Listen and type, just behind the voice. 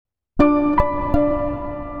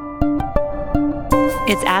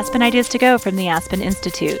It's Aspen Ideas to Go from the Aspen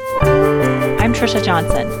Institute. I'm Trisha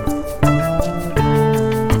Johnson.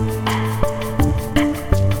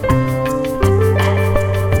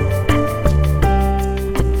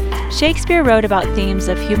 Shakespeare wrote about themes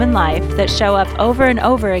of human life that show up over and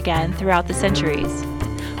over again throughout the centuries.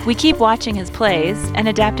 We keep watching his plays and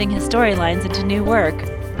adapting his storylines into new work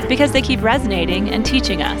because they keep resonating and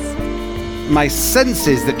teaching us. My sense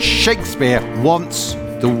is that Shakespeare wants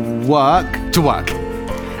the work to work.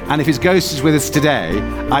 And if his ghost is with us today,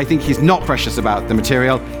 I think he's not precious about the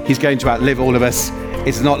material. He's going to outlive all of us.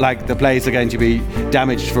 It's not like the plays are going to be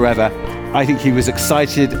damaged forever. I think he was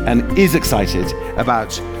excited and is excited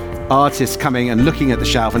about artists coming and looking at the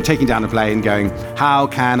shelf and taking down a play and going, how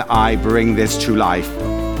can I bring this to life?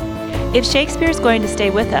 If Shakespeare's going to stay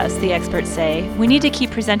with us, the experts say, we need to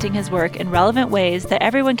keep presenting his work in relevant ways that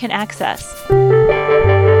everyone can access.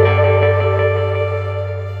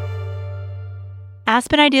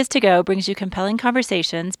 Aspen Ideas to Go brings you compelling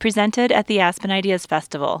conversations presented at the Aspen Ideas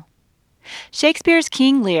Festival. Shakespeare's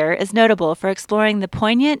King Lear is notable for exploring the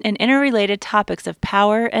poignant and interrelated topics of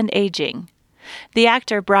power and aging. The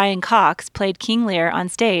actor Brian Cox played King Lear on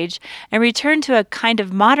stage and returned to a kind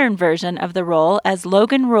of modern version of the role as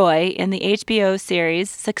Logan Roy in the HBO series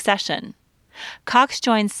Succession. Cox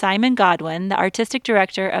joins Simon Godwin, the artistic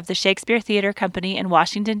director of the Shakespeare Theater Company in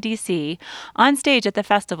Washington, D.C., on stage at the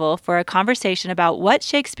festival for a conversation about what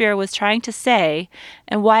Shakespeare was trying to say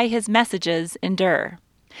and why his messages endure.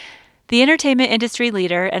 The entertainment industry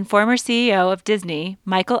leader and former CEO of Disney,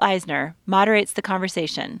 Michael Eisner, moderates the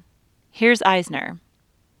conversation. Here's Eisner.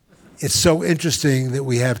 It's so interesting that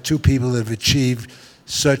we have two people that have achieved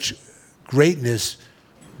such greatness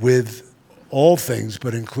with all things,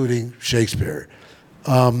 but including Shakespeare.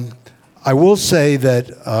 I will say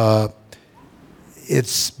that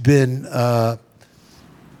it's been a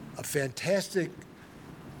fantastic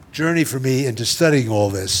journey for me into studying all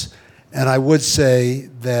this. And I would say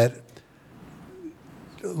that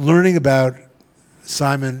learning about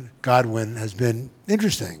Simon Godwin has been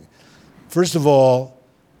interesting. First of all,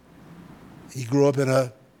 he grew up in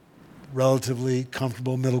a relatively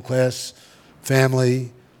comfortable middle-class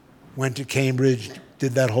family, went to Cambridge,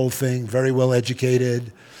 did that whole thing, very well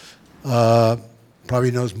educated,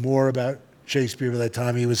 probably knows more about Shakespeare by the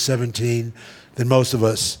time he was 17 than most of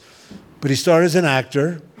us. But he started as an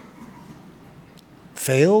actor,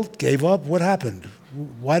 failed, gave up. What happened?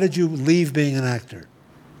 Why did you leave being an actor?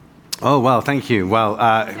 Oh, well, thank you. Well,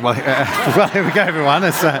 here we go, everyone.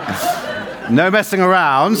 It's, no messing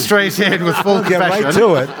around, straight in with full confession. Get right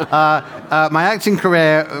to it. My acting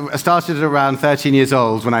career started at around 13 years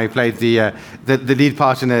old when I played the lead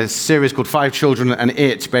part in a series called Five Children and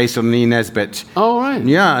It, based on Lee Nesbitt. Oh, right.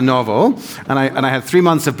 Yeah, a novel. And I had 3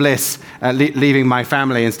 months of bliss leaving my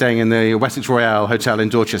family and staying in the Wessex Royale Hotel in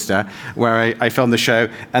Dorchester, where I filmed the show.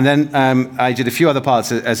 And then I did a few other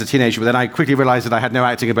parts as a teenager, but then I quickly realized that I had no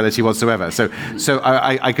acting ability whatsoever. So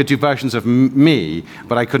I could do versions of me,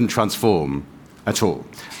 but I couldn't transform at all.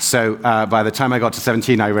 So by the time I got to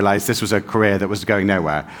 17, I realized this was a career that was going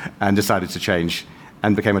nowhere and decided to change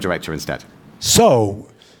and became a director instead. So,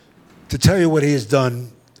 to tell you what he has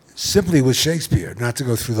done simply with Shakespeare, not to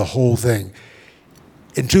go through the whole thing.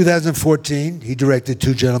 In 2014, he directed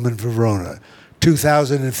Two Gentlemen from Verona.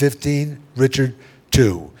 2015, Richard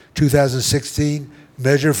II. 2016,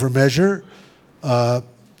 Measure for Measure.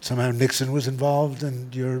 Somehow Nixon was involved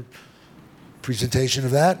in your presentation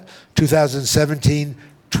of that. 2017,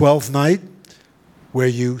 Twelfth Night, where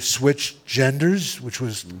you switched genders, which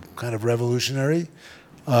was kind of revolutionary.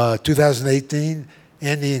 2018,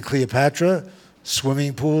 Andy and Cleopatra,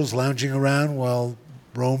 swimming pools, lounging around while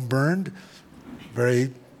Rome burned.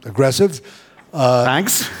 Very aggressive.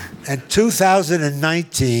 Thanks. And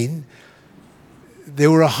 2019,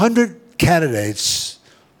 there were 100 candidates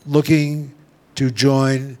looking to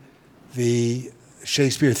join the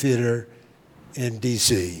Shakespeare Theater in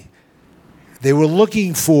D.C. They were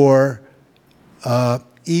looking for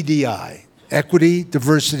EDI, equity,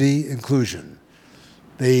 diversity, inclusion.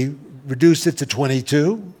 They reduced it to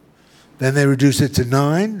 22, then they reduced it to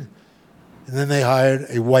 9, and then they hired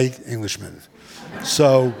a white Englishman.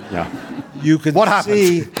 So you can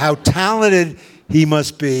see how talented he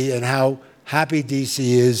must be and how happy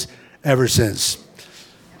D.C. is ever since.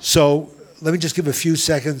 So let me just give a few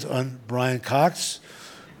seconds on Brian Cox,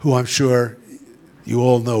 who I'm sure you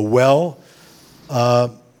all know well.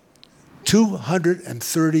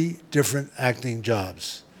 230 different acting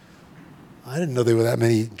jobs. I didn't know there were that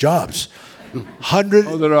many jobs.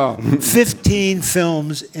 115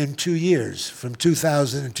 films in 2 years, from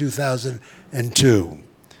 2000 and 2002.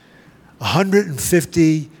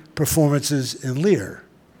 150 performances in Lear.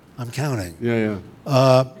 I'm counting. Yeah,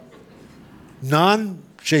 yeah.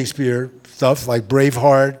 Non-Shakespeare stuff like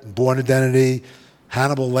Braveheart, Born Identity,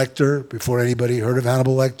 Hannibal Lecter, before anybody heard of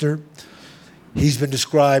Hannibal Lecter. He's been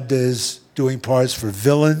described as doing parts for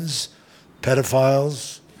villains,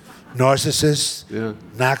 pedophiles, narcissists, Yeah.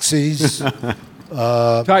 Nazis.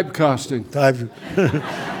 Typecasting.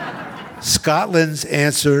 Scotland's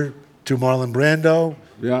answer to Marlon Brando.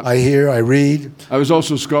 Yeah. I hear, I read. I was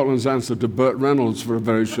also Scotland's answer to Burt Reynolds for a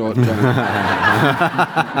very short time.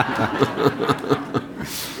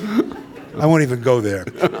 I won't even go there.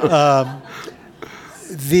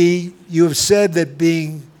 You have said that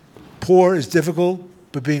being poor is difficult,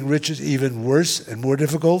 but being rich is even worse and more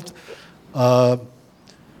difficult. As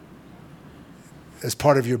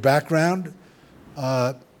part of your background,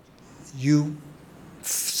 you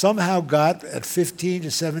somehow got at 15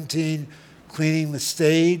 to 17 cleaning the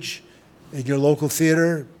stage in your local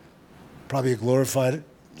theater, probably a glorified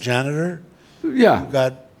janitor. Yeah. You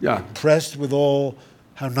got impressed with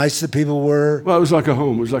how nice the people were. Well, it was like a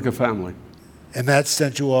home. It was like a family. And that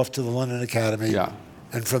sent you off to the London Academy. Yeah.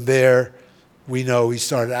 And from there, we know he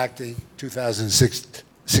started acting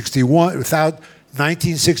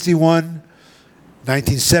 1961,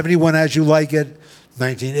 1971, As You Like It,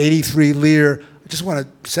 1983, Lear. I just want to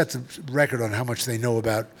set the record on how much they know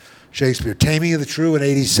about Shakespeare. Taming of the Shrew in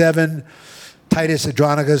 87, Titus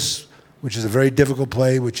Andronicus, which is a very difficult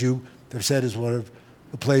play, which you have said is one of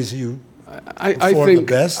the plays that you I performed the think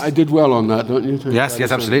best. I did well on that, don't you think? Yes,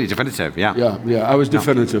 absolutely. Definitive, yeah. Yeah, I was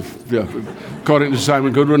definitive. Yeah. According to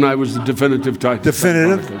Simon Goodwin, I was the definitive Titus.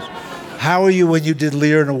 Definitive? How are you when you did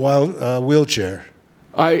Lear in a wheelchair?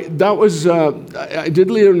 I did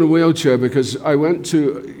Lear in a wheelchair because I went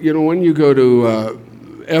to, when you go to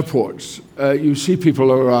airports, you see people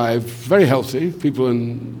arrive very healthy, people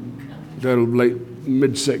in their late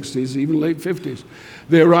mid-60s, even late 50s.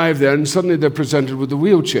 They arrive there and suddenly they're presented with a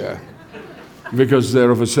wheelchair because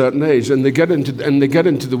they're of a certain age, and they get into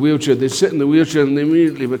the wheelchair. They sit in the wheelchair and they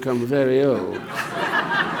immediately become very old.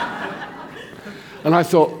 And I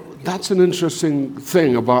thought that's an interesting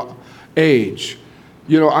thing about age.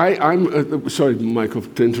 I'm sorry, Michael,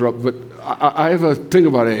 to interrupt, but I have a thing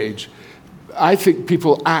about age. I think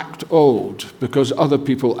people act old because other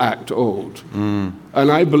people act old. And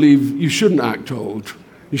I believe you shouldn't act old.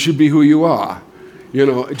 You should be who you are.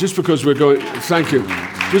 Just because thank you.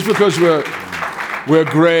 Just because we're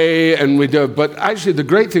gray and we do, but actually the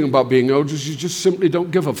great thing about being old is you just simply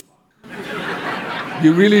don't give a f***.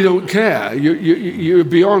 You really don't care. You're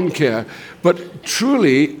beyond care. But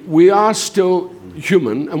truly, we are still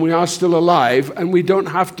human and we are still alive, and we don't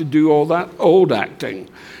have to do all that old acting,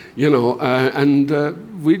 people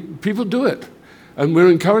do it, and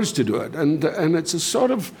we're encouraged to do it, and it's a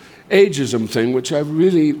sort of ageism thing which I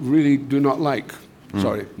really, really do not like.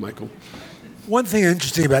 Sorry, Michael. One thing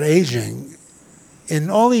interesting about aging, in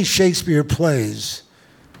all these Shakespeare plays,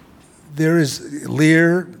 there is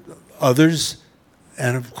Lear, others,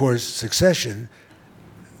 and of course Succession,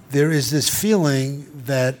 there is this feeling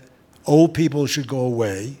that old people should go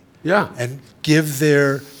away and give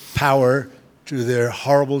their power to their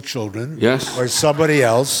horrible children or somebody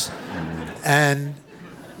else. And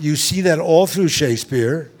you see that all through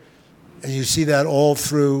Shakespeare, and you see that all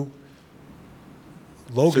through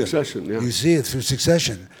Logan. Succession, yeah. You see it through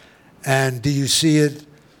Succession. And do you see it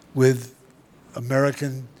with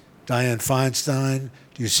American Dianne Feinstein?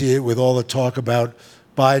 Do you see it with all the talk about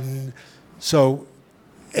Biden? So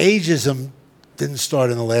ageism didn't start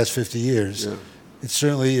in the last 50 years. Yeah. It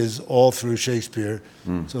certainly is all through Shakespeare.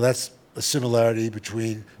 So that's a similarity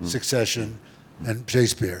between Succession and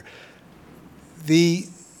Shakespeare. The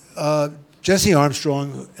Jesse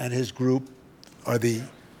Armstrong and his group are the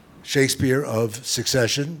Shakespeare of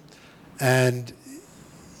Succession, and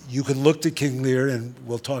you can look to King Lear, and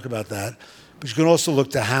we'll talk about that, but you can also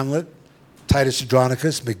look to Hamlet, Titus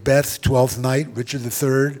Andronicus, Macbeth, Twelfth Night, Richard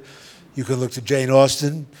III. You can look to Jane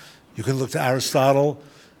Austen. You can look to Aristotle.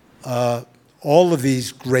 All of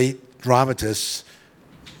these great dramatists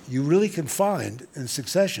you really can find in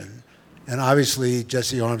Succession. And obviously,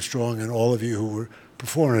 Jesse Armstrong and all of you who were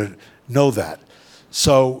performing it know that.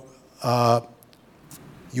 So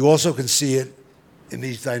you also can see it in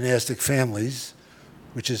these dynastic families,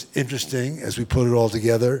 which is interesting as we put it all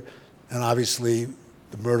together. And obviously,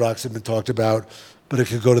 the Murdochs have been talked about, but it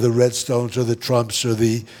could go to the Redstones or the Trumps or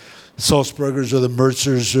the Sulzbergers or the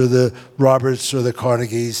Mercers or the Roberts or the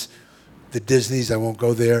Carnegies, the Disneys. I won't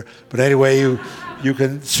go there. But anyway, you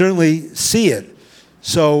can certainly see it.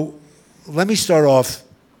 So let me start off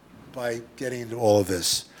by getting into all of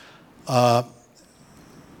this.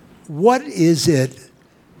 What is it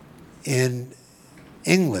in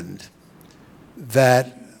England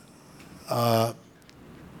that,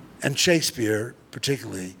 and Shakespeare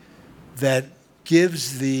particularly, that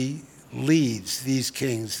gives the leads, these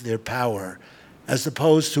kings, their power, as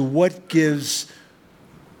opposed to what gives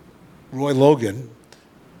Roy Logan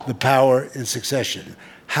the power in Succession?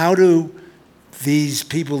 How do these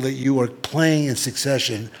people that you are playing in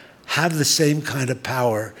Succession have the same kind of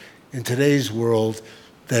power in today's world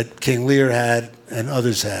that King Lear had and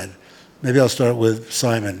others had? Maybe I'll start with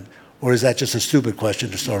Simon. Or is that just a stupid question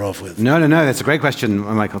to start off with? No, that's a great question,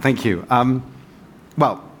 Michael. Thank you.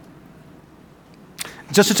 Well,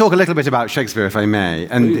 just to talk a little bit about Shakespeare, if I may,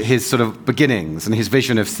 and his sort of beginnings and his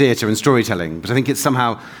vision of theatre and storytelling, but I think it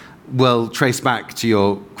somehow will trace back to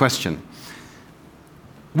your question.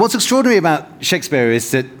 What's extraordinary about Shakespeare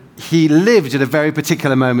is that he lived at a very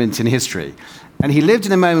particular moment in history. And he lived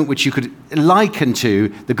in a moment which you could liken to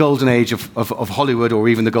the golden age of Hollywood, or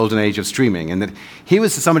even the golden age of streaming. And that he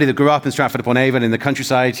was somebody that grew up in Stratford-upon-Avon in the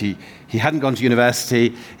countryside. He hadn't gone to university.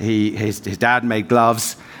 His dad made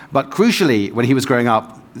gloves. But crucially, when he was growing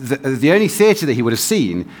up, the only theatre that he would have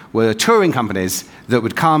seen were touring companies that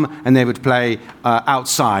would come and they would play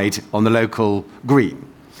outside on the local green.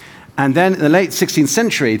 And then in the late 16th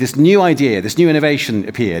century, this new idea, this new innovation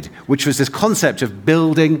appeared, which was this concept of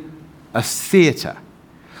building a theatre,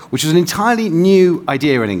 which was an entirely new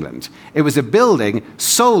idea in England. It was a building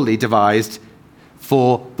solely devised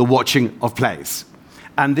for the watching of plays.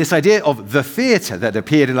 And this idea of the theatre that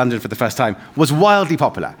appeared in London for the first time was wildly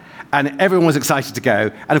popular. And everyone was excited to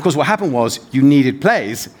go. And of course, what happened was you needed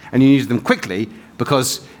plays, and you needed them quickly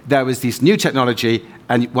because there was this new technology,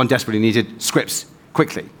 and one desperately needed scripts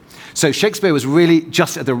quickly. So Shakespeare was really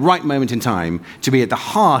just at the right moment in time to be at the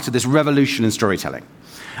heart of this revolution in storytelling.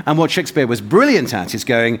 And what Shakespeare was brilliant at is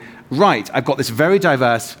going, right, I've got this very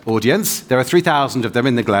diverse audience. There are 3,000 of them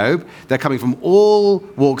in the globe. They're coming from all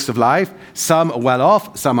walks of life. Some are well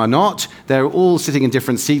off, some are not. They're all sitting in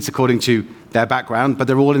different seats according to their background, but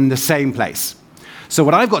they're all in the same place. So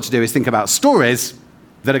what I've got to do is think about stories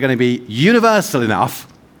that are going to be universal enough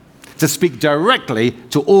to speak directly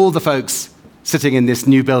to all the folks sitting in this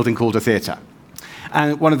new building called a theatre.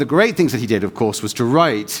 And one of the great things that he did, of course, was to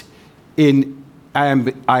write in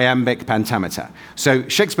iambic pentameter. So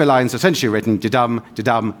Shakespeare lines are essentially written da-dum,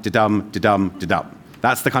 da-dum, da-dum, da-dum, da-dum.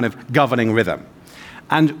 That's the kind of governing rhythm.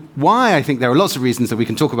 And why I think there are lots of reasons that we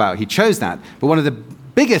can talk about he chose that, but one of the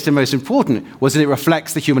biggest and most important was that it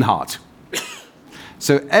reflects the human heart.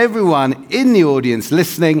 So everyone in the audience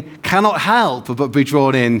listening cannot help but be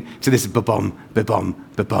drawn in to this ba-bum, ba-bum,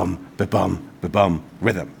 ba-bum, ba-bum, ba-bum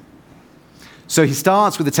rhythm. So he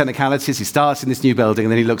starts with the technicalities, he starts in this new building,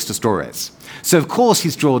 and then he looks to stories. So of course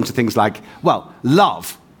he's drawn to things like, well,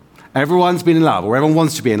 love. Everyone's been in love, or everyone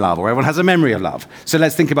wants to be in love, or everyone has a memory of love. So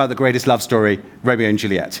let's think about the greatest love story, Romeo and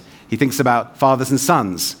Juliet. He thinks about fathers and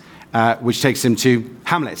sons, which takes him to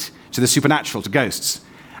Hamlet, to the supernatural, to ghosts.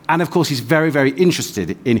 And of course, he's very, very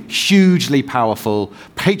interested in hugely powerful,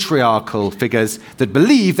 patriarchal figures that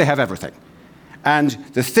believe they have everything. And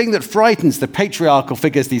the thing that frightens the patriarchal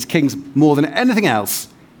figures, these kings, more than anything else,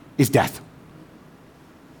 is death.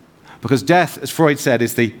 Because death, as Freud said,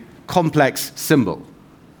 is the complex symbol,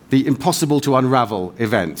 the impossible to unravel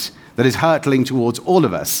event that is hurtling towards all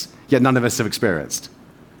of us, yet none of us have experienced.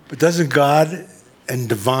 But doesn't God and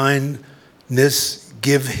divineness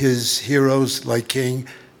give his heroes like King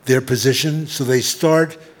their position? So they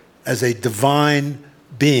start as a divine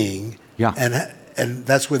being, and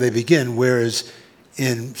that's where they begin, whereas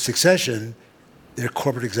in Succession, they're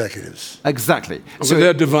corporate executives. Exactly. So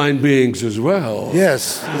they're divine beings as well.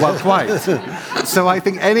 Yes. Well, quite. So I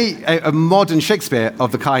think a modern Shakespeare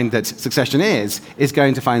of the kind that Succession is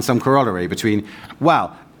going to find some corollary between,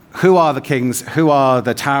 well, who are the kings, who are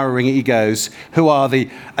the towering egos, who are the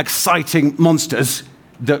exciting monsters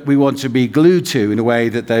that we want to be glued to in a way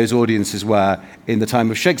that those audiences were in the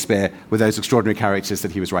time of Shakespeare with those extraordinary characters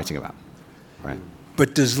that he was writing about. Right.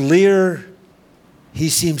 But does Lear, he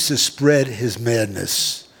seems to spread his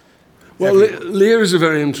madness. Well, Lear is a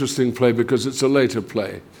very interesting play because it's a later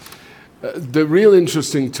play. The real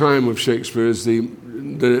interesting time of Shakespeare is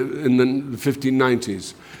in the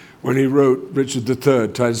 1590s, when he wrote Richard III,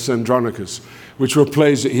 Titus Andronicus, which were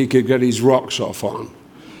plays that he could get his rocks off on.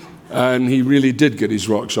 And he really did get his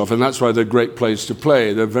rocks off, and that's why they're great plays to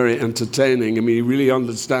play. They're very entertaining. I mean, he really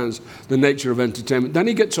understands the nature of entertainment. Then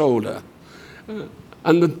he gets older.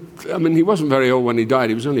 He wasn't very old when he died.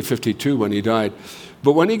 He was only 52 when he died.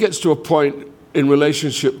 But when he gets to a point in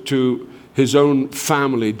relationship to his own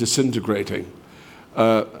family disintegrating,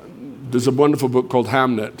 there's a wonderful book called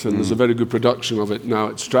Hamnet, and there's a very good production of it now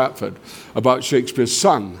at Stratford, about Shakespeare's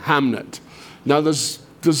son, Hamnet. Now, there's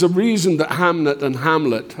a reason that Hamnet and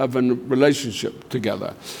Hamlet have a relationship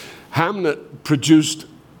together. Hamnet produced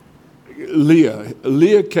Lear.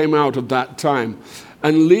 Lear came out of that time.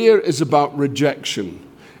 And Lear is about rejection.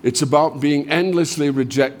 It's about being endlessly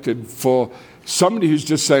rejected for somebody who's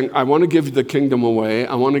just saying, I want to give the kingdom away,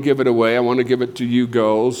 I want to give it away, I want to give it to you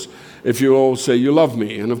girls, if you all say you love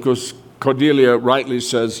me. And of course, Cordelia rightly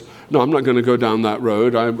says, no, I'm not going to go down that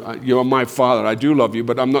road. You're my father, I do love you,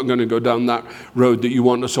 but I'm not going to go down that road that you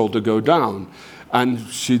want us all to go down. And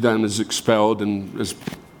she then is expelled and is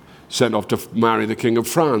sent off to marry the King of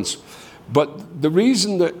France. But the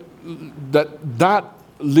reason that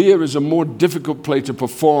Lear is a more difficult play to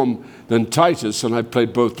perform than Titus, and I've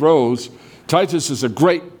played both roles. Titus is a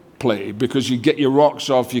great play because you get your rocks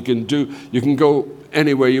off, you can go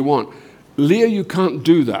anywhere you want. Lear, you can't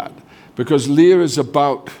do that because Lear is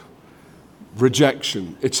about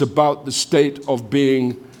rejection. It's about the state of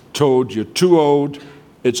being told you're too old,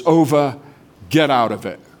 it's over, get out of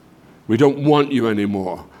it. We don't want you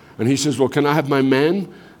anymore. And he says, well, can I have my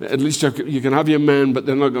men? At least you can have your men, but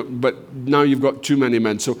but now you've got too many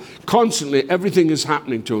men. So constantly, everything is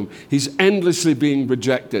happening to him. He's endlessly being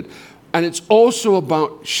rejected. And it's also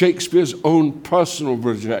about Shakespeare's own personal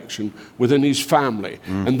rejection within his family.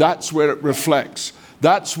 And that's where it reflects.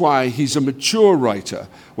 That's why he's a mature writer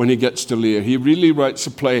when he gets to Lear. He really writes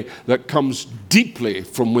a play that comes deeply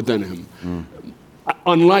from within him.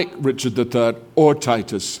 Unlike Richard III or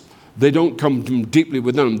Titus, they don't come from deeply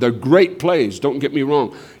within him. They're great plays, don't get me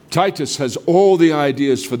wrong. Titus has all the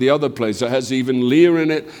ideas for the other plays. It has even Lear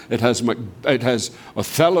in it. It has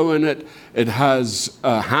Othello in it. It has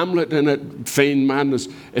Hamlet in it, Feigned Madness.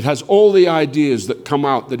 It has all the ideas that come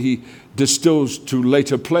out that he distills to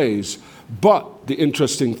later plays. But the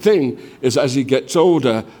interesting thing is as he gets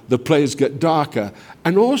older, the plays get darker.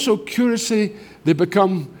 And also, curiously, they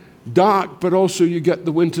become dark, but also you get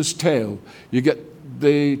The Winter's Tale. You get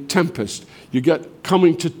The Tempest. You get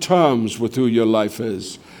coming to terms with who your life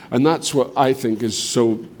is. And that's what I think is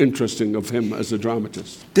so interesting of him as a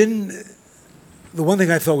dramatist. The one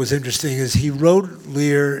thing I thought was interesting is he wrote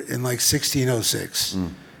Lear in like 1606.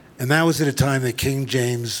 And that was at a time that King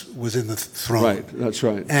James was in the throne. Right, that's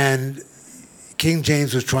right. And King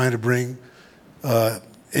James was trying to bring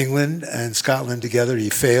England and Scotland together. He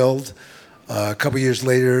failed. A couple years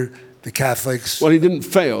later, the Catholics... Well, he didn't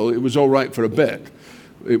fail. It was all right for a bit.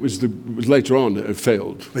 It was later on that it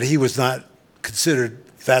failed. But he was not considered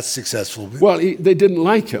that successful. Well, they didn't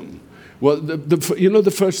like him. Well,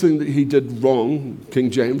 the first thing that he did wrong,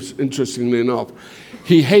 King James, interestingly enough,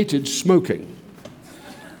 he hated smoking.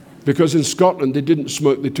 Because in Scotland, they didn't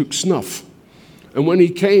smoke, they took snuff. And when he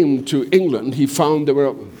came to England, he found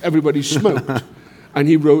everybody smoked. And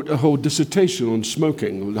he wrote a whole dissertation on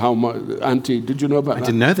smoking. Did you know about that? I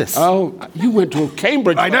didn't know this. Oh, you went to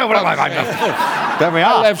Cambridge. I know. There we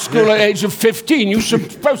are. I left school at the age of 15. You're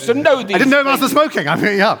supposed to know these. I didn't know about the smoking. I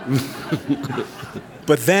mean, yeah.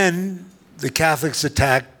 But then the Catholics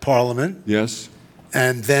attacked Parliament. Yes.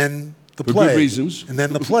 And then the For plague. good reasons. And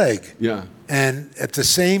then the plague. Yeah. And at the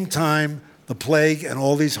same time, the plague and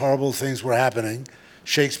all these horrible things were happening,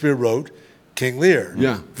 Shakespeare wrote King Lear.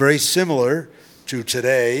 Yeah. Very similar to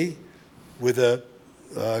today with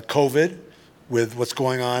COVID, with what's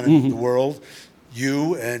going on in the world.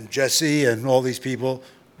 You and Jesse and all these people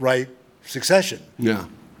write Succession. Yeah.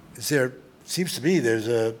 Seems to me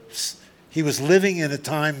he was living in a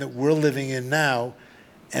time that we're living in now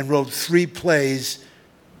and wrote 3 plays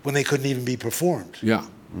when they couldn't even be performed. Yeah.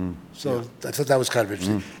 So I thought that was kind of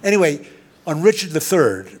interesting. Anyway, on Richard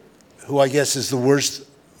III, who I guess is the worst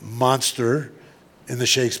monster in the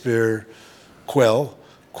Shakespeare quill,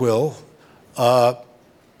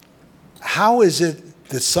 how is it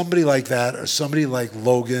that somebody like that or somebody like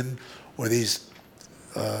Logan or these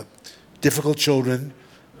difficult children,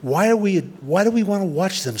 why do we want to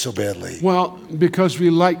watch them so badly? Well, because we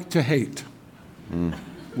like to hate.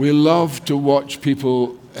 We love to watch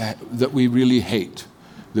people that we really hate,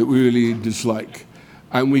 that we really dislike.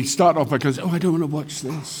 And we start off by going, oh, I don't want to watch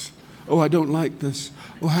this. Oh, I don't like this.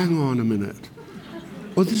 Oh, hang on a minute.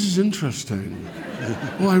 Oh, this is interesting.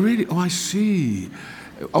 I see.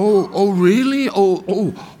 Oh, really?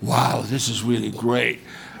 Oh, wow, this is really great.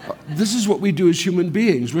 This is what we do as human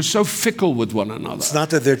beings. We're so fickle with one another. It's not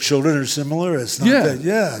that their children are similar. It's not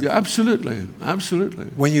Yeah, absolutely. Absolutely.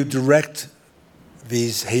 When you direct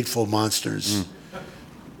these hateful monsters,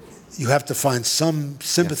 you have to find some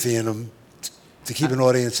sympathy in them to keep an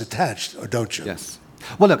audience attached, or don't you? Yes.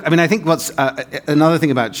 Well, look, I mean, I think what's another thing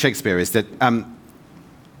about Shakespeare is that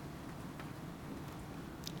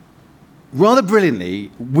rather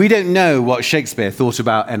brilliantly, we don't know what Shakespeare thought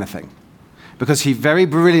about anything, because he very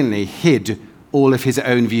brilliantly hid all of his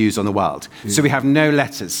own views on the world. Yeah. So we have no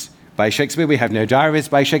letters by Shakespeare, we have no diaries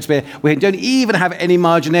by Shakespeare, we don't even have any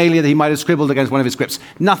marginalia that he might have scribbled against one of his scripts.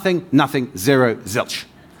 Nothing, zero, zilch.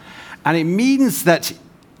 And it means that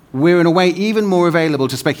we're in a way even more available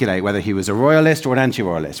to speculate whether he was a royalist or an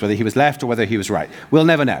anti-royalist, whether he was left or whether he was right. We'll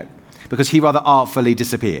never know, because he rather artfully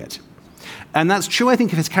disappeared. And that's true, I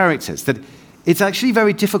think, of his characters, that it's actually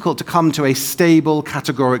very difficult to come to a stable,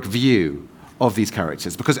 categoric view of these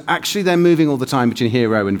characters, because actually they're moving all the time between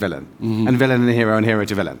hero and villain, and villain and hero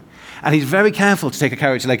to villain. And he's very careful to take a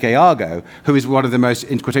character like Iago, who is one of the most,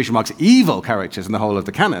 in quotation marks, evil characters in the whole of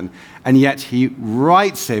the canon, and yet he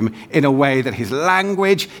writes him in a way that his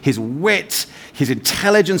language, his wit, his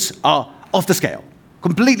intelligence are off the scale,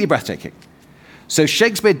 completely breathtaking. So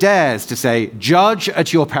Shakespeare dares to say, "Judge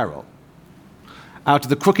at your peril. Out of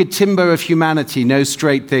the crooked timber of humanity, no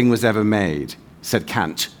straight thing was ever made," said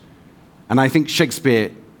Kant. And I think Shakespeare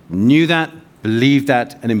knew that, believed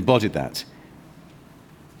that, and embodied that.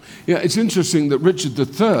 Yeah, it's interesting that Richard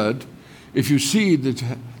III, if you see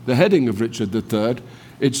the heading of Richard III,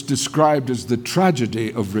 it's described as the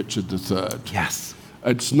tragedy of Richard III. Yes.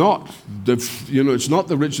 It's not it's not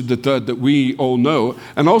the Richard III that we all know,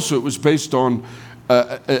 and also it was based on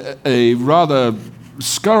a rather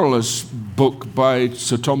scurrilous book by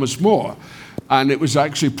Sir Thomas More, and it was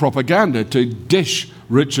actually propaganda to dish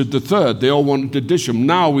Richard III. They all wanted to dish him.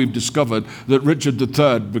 Now we've discovered that Richard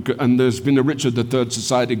III, and there's been a Richard III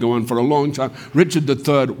society going for a long time, Richard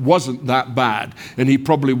III wasn't that bad, and he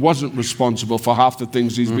probably wasn't responsible for half the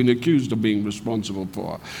things he's been accused of being responsible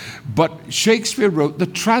for. But Shakespeare wrote the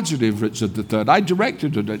tragedy of Richard III. I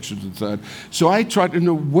directed Richard III, so I tried to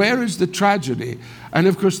know, where is the tragedy? And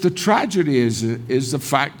of course the tragedy is the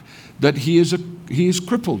fact that he is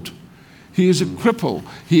crippled. He is a cripple.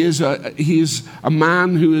 He is a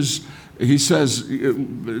man who is, he says,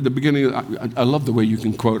 at the beginning, I love the way you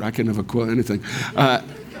can quote. I can never quote anything.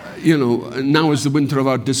 Now is the winter of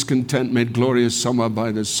our discontent made glorious summer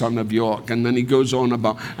by the son of York. And then he goes on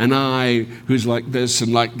about, and I, who's like this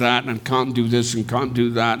and like that, and can't do this and can't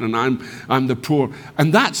do that, and I'm the poor.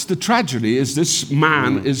 And that's the tragedy, is this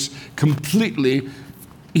man is completely,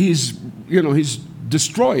 he's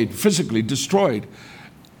destroyed, physically destroyed.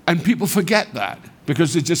 And people forget that,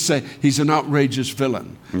 because they just say he's an outrageous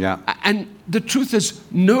villain. Yeah. And the truth is,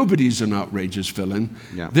 nobody's an outrageous villain.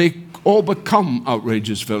 Yeah. They all become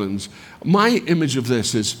outrageous villains. My image of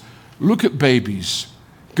this is, look at babies.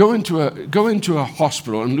 Go into a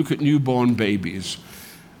hospital and look at newborn babies.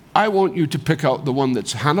 I want you to pick out the one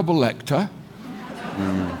that's Hannibal Lecter,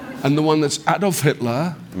 and the one that's Adolf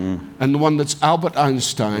Hitler, and the one that's Albert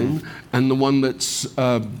Einstein, and the one that's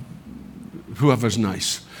whoever's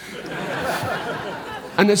nice.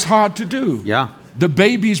 And it's hard to do. Yeah. The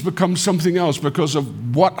babies become something else because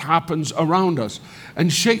of what happens around us.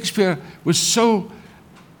 And Shakespeare was so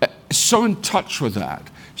in touch with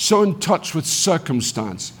that, so in touch with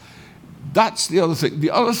circumstance. That's the other thing.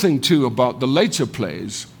 The other thing, too, about the later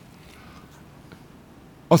plays,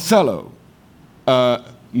 Othello,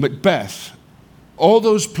 Macbeth, all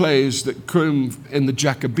those plays that came in the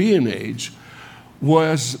Jacobean age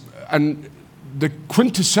and the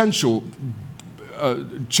quintessential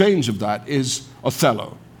change of that is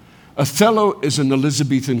Othello. Othello is an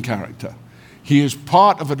Elizabethan character. He is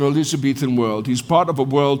part of an Elizabethan world. He's part of a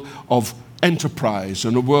world of enterprise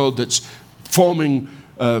and a world that's forming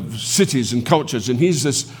cities and cultures. And he's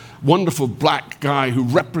this wonderful black guy who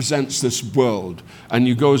represents this world. And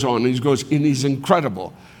he goes on, and he's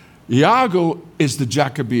incredible. Iago is the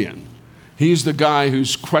Jacobean. He's the guy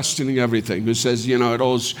who's questioning everything, who says,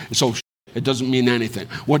 it's all it doesn't mean anything.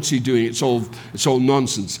 What's he doing? It's all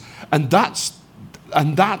nonsense. And that's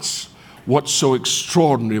what's so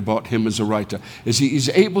extraordinary about him as a writer, is he's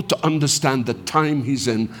able to understand the time he's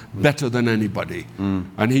in better than anybody.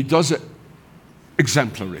 And he does it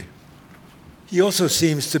exemplary. He also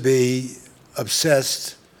seems to be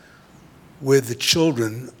obsessed with the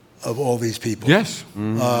children of all these people. Yes.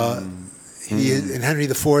 In Henry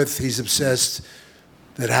IV, he's obsessed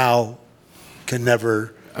that Hal can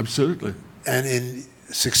never... Absolutely. And in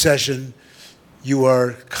Succession, you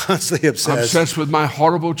are constantly obsessed. Obsessed with my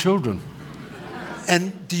horrible children.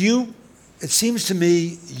 And it seems to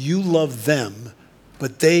me you love them,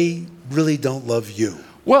 but they really don't love you.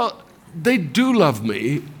 Well, they do love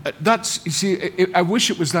me. I wish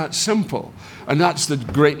it was that simple. And that's the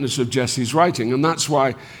greatness of Jesse's writing. And that's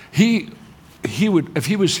why he would, if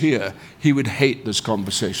he was here, he would hate this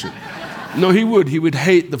conversation. No, he would. He would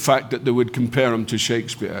hate the fact that they would compare him to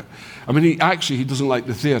Shakespeare. I mean, he doesn't like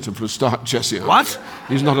the theatre for a start, Jesse. What?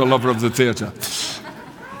 He's not a lover of the theatre.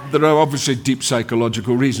 There are obviously deep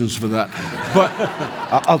psychological reasons for that. But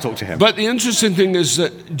I'll talk to him. But the interesting thing is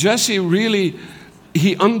that Jesse really,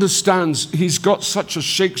 he understands, he's got such a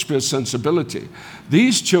Shakespeare sensibility.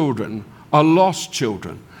 These children are lost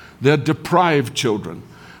children. They're deprived children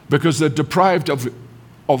because they're deprived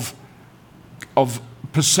of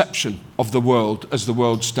perception of the world as the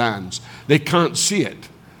world stands. They can't see it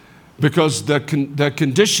because their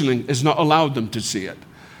conditioning has not allowed them to see it.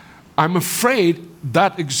 I'm afraid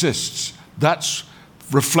that exists. That's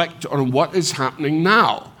reflect on what is happening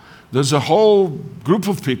now. There's a whole group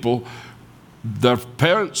of people, their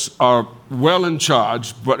parents are well in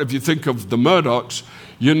charge, but if you think of the Murdochs,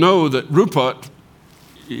 you know that Rupert,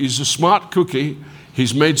 he's a smart cookie,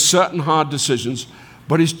 he's made certain hard decisions,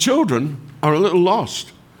 but his children are a little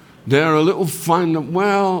lost. They're a little fine,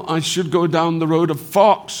 well, I should go down the road of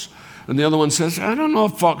Fox. And the other one says, I don't know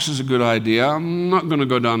if Fox is a good idea. I'm not going to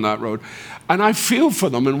go down that road. And I feel for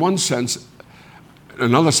them in one sense. In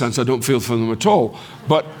another sense, I don't feel for them at all.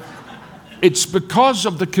 But it's because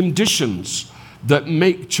of the conditions that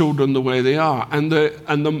make children the way they are. And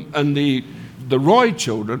the Roy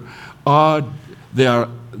children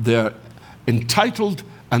they're entitled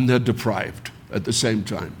and they're deprived at the same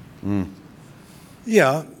time. Mm.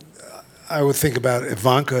 Yeah, I would think about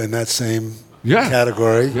Ivanka in that same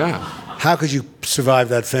category. Yeah. How could you survive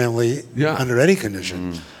that family under any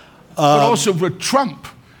condition? But also with Trump,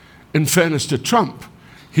 in fairness to Trump,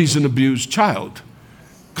 he's an abused child.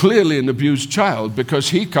 Clearly an abused child because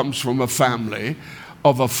he comes from a family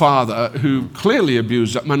of a father who clearly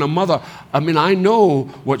abused him and a mother. I mean, I know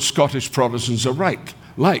what Scottish Protestants are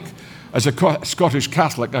like. As a Scottish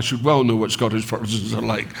Catholic, I should well know what Scottish Protestants are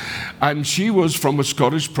like. And she was from a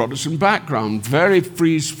Scottish Protestant background, very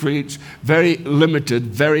free speech, very limited,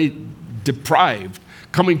 very deprived.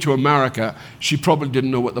 Coming to America, she probably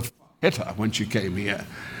didn't know what the hit her when she came here.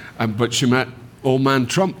 But she met old man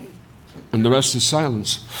Trump, and the rest is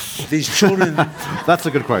silence. These children... That's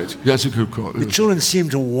a good quote. That's a good quote. The children seem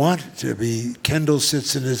to want to be... Kendall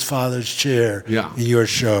sits in his father's chair in your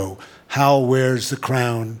show. Hal wears the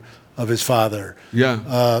crown of his father.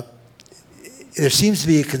 Yeah. There seems to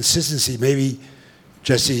be a consistency. Maybe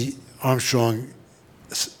Jesse Armstrong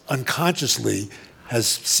unconsciously has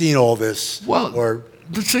seen all this. Well,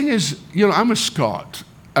 the thing is, I'm a Scot,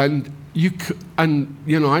 and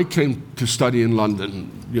I came to study in London,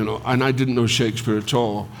 and I didn't know Shakespeare at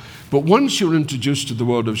all. But once you're introduced to the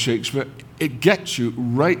world of Shakespeare, it gets you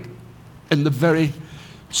right in the very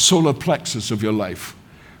solar plexus of your life,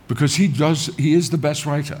 because he is the best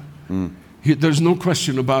writer. Mm. There's no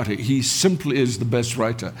question about it. He simply is the best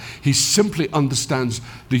writer. He simply understands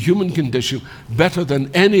the human condition better than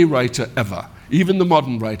any writer ever, even the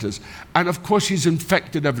modern writers. And of course, he's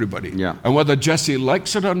infected everybody. Yeah. And whether Jesse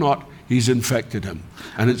likes it or not, he's infected him.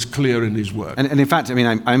 And it's clear in his work. And in fact, I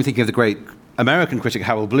mean, I'm thinking of the great American critic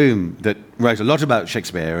Harold Bloom that wrote a lot about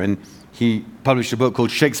Shakespeare, and he published a book called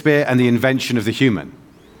Shakespeare and the Invention of the Human.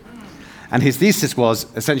 And his thesis was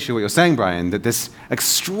essentially what you're saying, Brian, that this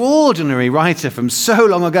extraordinary writer from so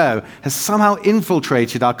long ago has somehow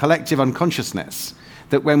infiltrated our collective unconsciousness.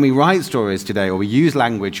 That when we write stories today, or we use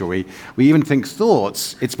language, or we even think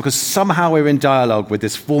thoughts, it's because somehow we're in dialogue with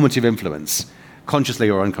this formative influence, consciously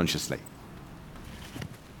or unconsciously.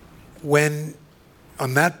 When,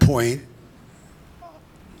 on that point,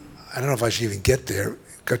 I don't know if I should even get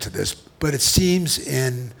to this, but it seems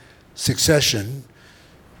in Succession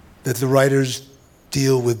that the writers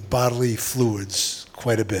deal with bodily fluids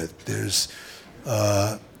quite a bit. There's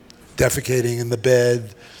defecating in the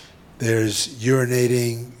bed, there's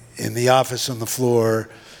urinating in the office on the floor,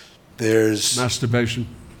 there's... masturbation.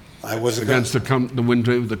 I wasn't against the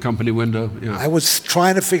window, the company window. Yeah. I was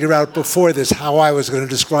trying to figure out before this how I was going to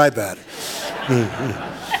describe that.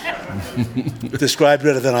 Described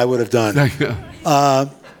better than I would have done.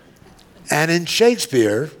 And in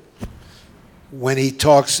Shakespeare, when he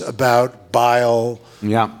talks about bile,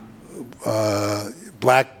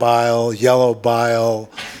 black bile, yellow bile,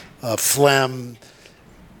 phlegm,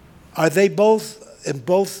 are they both, in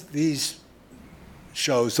both these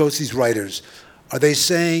shows, these writers, are they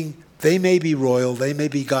saying they may be royal, they may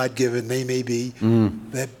be God-given, they may be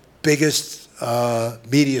the biggest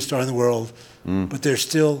media star in the world, but they're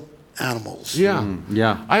still animals?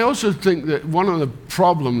 Yeah. I also think that one of the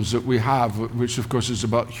problems that we have, which of course is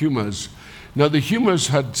about humors, now, the humors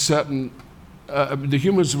had certain, the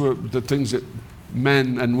humors were the things that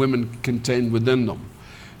men and women contained within them.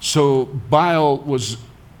 So bile was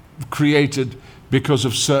created because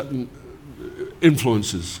of certain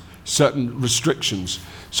influences, certain restrictions.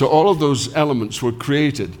 So all of those elements were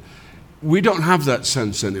created. We don't have that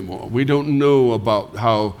sense anymore. We don't know about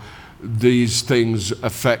how these things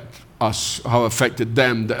affect us, how affected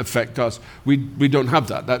them that affect us. We don't have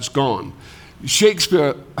that. That's gone.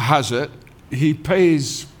 Shakespeare has it. He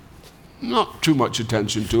pays not too much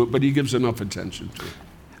attention to it, but he gives enough attention to it.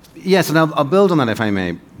 Yes, and I'll build on that if I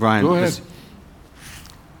may, Brian. Go ahead.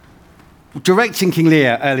 Directing King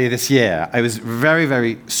Lear earlier this year, I was very,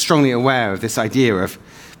 very strongly aware of this idea of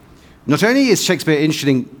not only is Shakespeare interested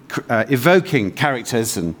in evoking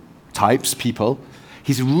characters and types, people,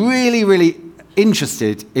 he's really, really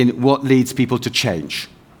interested in what leads people to change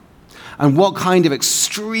and what kind of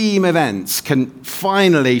extreme events can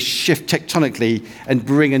finally shift tectonically and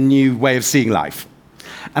bring a new way of seeing life.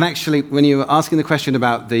 And actually, when you were asking the question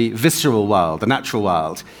about the visceral world, the natural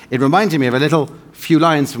world, it reminded me of a little few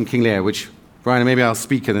lines from King Lear, which, Brian, maybe I'll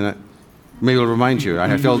speak and then maybe I'll remind you.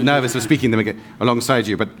 I feel nervous of speaking them alongside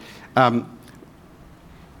you. But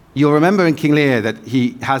you'll remember in King Lear that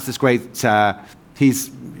he has this great,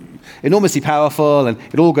 he's enormously powerful and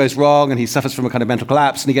it all goes wrong and he suffers from a kind of mental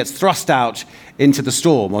collapse and he gets thrust out into the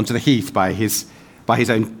storm, onto the heath by his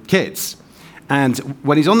own kids. And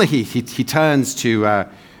when he's on the heath, he turns to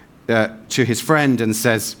his friend and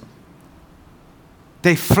says,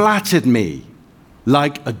 "They flattered me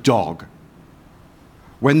like a dog.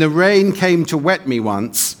 When the rain came to wet me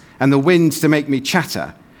once, and the wind to make me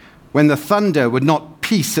chatter, when the thunder would not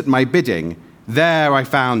peace at my bidding, there I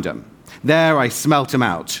found 'em, there I smelt 'em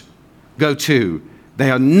out. Go to,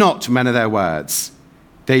 they are not men of their words.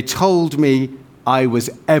 They told me I was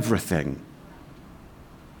everything.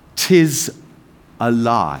 'Tis a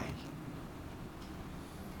lie."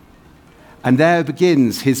 And there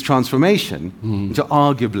begins his transformation into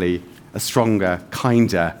arguably a stronger,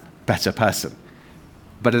 kinder, better person.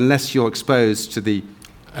 But unless you're exposed to the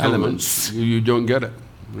elements, you don't get it.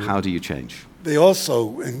 How do you change? They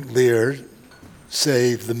also, in Lear,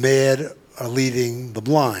 say the mad are leading the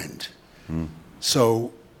blind.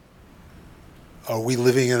 So are we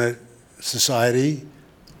living in a society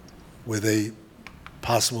with a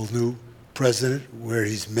possible new president where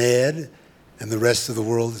he's mad and the rest of the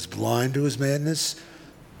world is blind to his madness?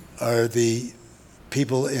 Are the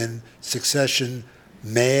people in succession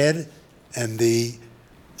mad and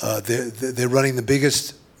they're running the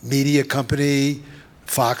biggest media company,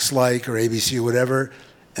 Fox-like or ABC or whatever,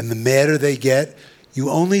 and the madder they get, you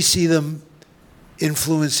only see them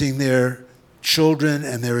influencing their children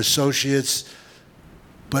and their associates,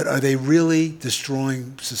 but are they really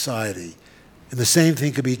destroying society? And the same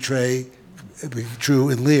thing could be true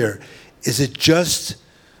in Lear. Is it just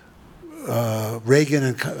Reagan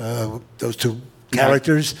and those two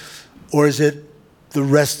characters, or is it the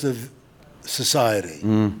rest of society?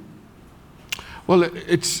 Well,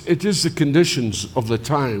 it is the conditions of the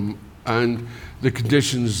time and the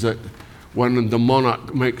conditions that when the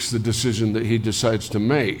monarch makes the decision that he decides to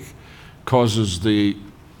make causes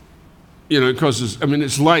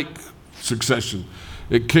it's like succession.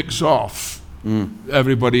 It kicks off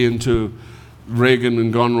everybody into Reagan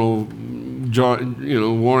and Goneril,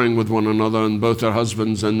 warring with one another and both their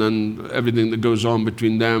husbands, and then everything that goes on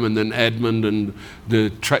between them, and then Edmund and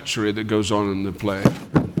the treachery that goes on in the play.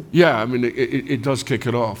 Yeah, it does kick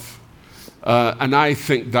it off. And I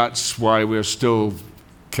think that's why we're still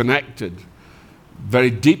connected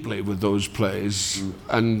very deeply with those plays,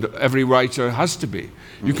 and every writer has to be.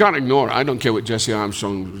 You can't ignore it. I don't care what Jesse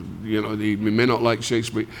Armstrong, we may not like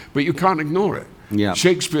Shakespeare, but you can't ignore it. Yeah.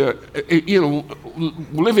 Shakespeare,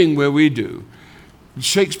 living where we do,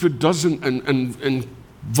 Shakespeare doesn't, and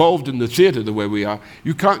involved in the theatre the way we are,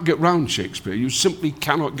 you can't get round Shakespeare. You simply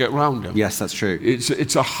cannot get round him. Yes, that's true.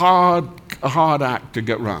 It's a hard act to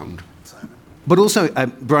get round. But also,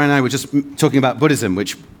 Brian and I were just talking about Buddhism,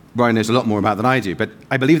 which Brian knows a lot more about than I do, but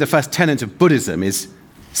I believe the first tenet of Buddhism is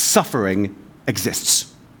suffering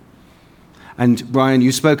exists. And Brian,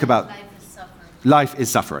 you spoke about life is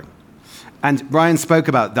suffering. And Brian spoke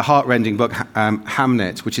about the heart-rending book,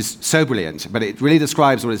 Hamnet, which is so brilliant, but it really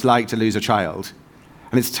describes what it's like to lose a child.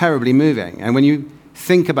 And it's terribly moving. And when you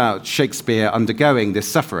think about Shakespeare undergoing this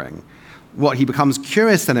suffering, what he becomes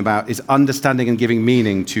curious then about is understanding and giving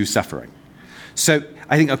meaning to suffering. So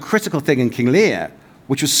I think a critical thing in King Lear,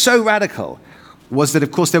 which was so radical, was that,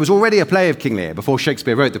 of course, there was already a play of King Lear before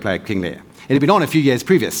Shakespeare wrote the play of King Lear. It had been on a few years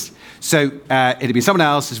previous. So it had been someone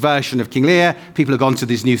else's version of King Lear. People had gone to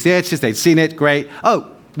these new theatres. They'd seen it. Great.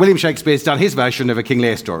 Oh, William Shakespeare's done his version of a King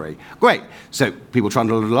Lear story. Great. So people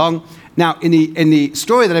trundled along. Now, in the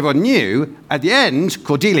story that everyone knew, at the end,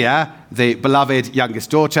 Cordelia, the beloved youngest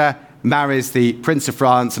daughter, marries the Prince of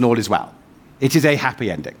France and all is well. it is a happy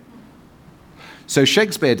ending. So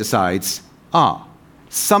Shakespeare decides,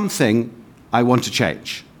 something I want to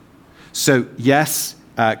change. So yes,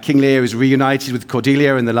 King Lear is reunited with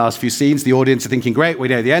Cordelia in the last few scenes. The audience are thinking, great, we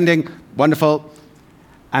know the ending, wonderful.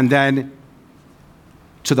 And then,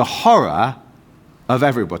 to the horror of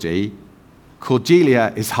everybody,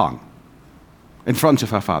 Cordelia is hung in front of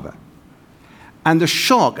her father. And the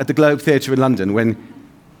shock at the Globe Theatre in London when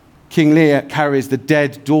King Lear carries the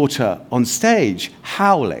dead daughter on stage,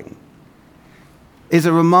 howling, is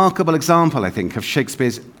a remarkable example, I think, of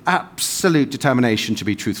Shakespeare's absolute determination to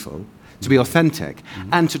be truthful, to be authentic,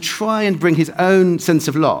 and to try and bring his own sense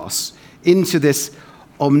of loss into this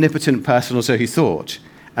omnipotent person, or so he thought,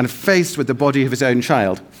 and faced with the body of his own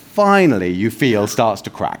child, finally, you feel, starts to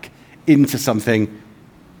crack into something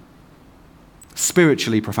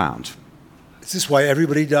spiritually profound. Is this why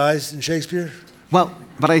everybody dies in Shakespeare? Well,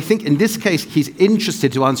 but I think in this case, he's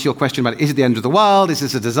interested to answer your question about, is it the end of the world? Is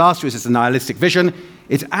this a disaster? Is this a nihilistic vision?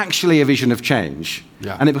 It's actually a vision of change.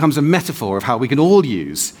 Yeah. And it becomes a metaphor of how we can all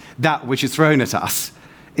use that which is thrown at us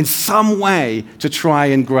in some way to try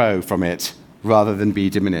and grow from it rather than be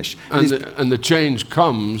diminished. And the change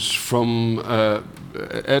comes from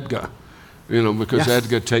Edgar, because yes.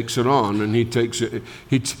 Edgar takes it on, and he takes it,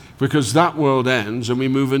 because that world ends and we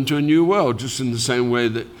move into a new world, just in the same way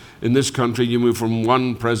that in this country you move from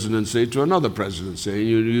one presidency to another presidency.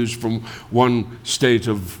 You use from one state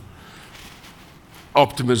of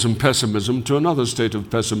optimism, pessimism, to another state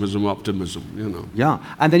of pessimism, optimism, Yeah,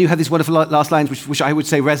 and then you have these wonderful last lines, which I would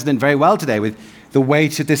say resonate very well today with the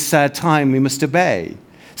weight of this sad time we must obey.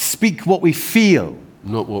 Speak what we feel.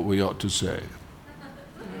 Not what we ought to say.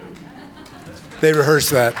 They rehearse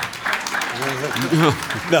that.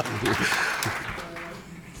 No.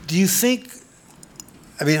 Do you think,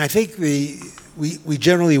 I think we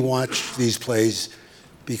generally watch these plays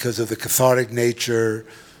because of the cathartic nature,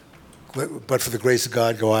 but for the grace of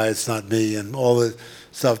God, go I, it's not me, and all the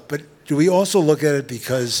stuff. But do we also look at it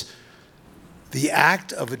because the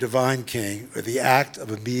act of a divine king, or the act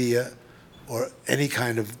of a media, or any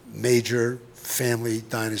kind of major family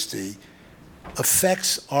dynasty,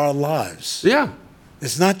 affects our lives? Yeah.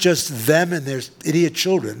 It's not just them and their idiot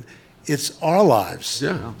children, it's our lives.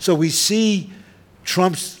 Yeah. So we see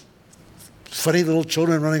Trump's funny little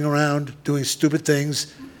children running around doing stupid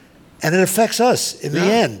things, and it affects us in the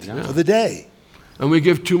end of the day. And we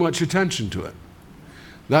give too much attention to it.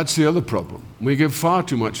 That's the other problem. We give far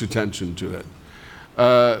too much attention to it.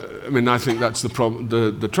 I think that's the problem,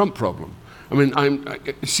 the Trump problem.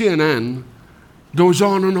 CNN goes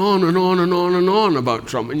on and on and on and on and on about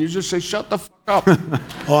Trump, and you just say, shut the fuck up. I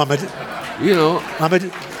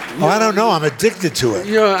don't know, I'm addicted to it.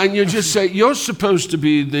 Yeah, and you just say, you're supposed to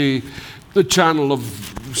be the channel of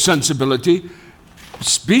sensibility.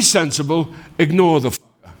 Be sensible, ignore the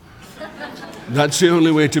fucker. That's the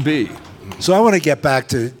only way to be. So I want to get back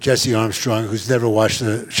to Jesse Armstrong, who's never watched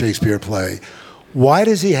a Shakespeare play. Why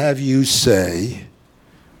does he have you say,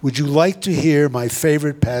 would you like to hear my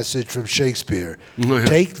favorite passage from Shakespeare?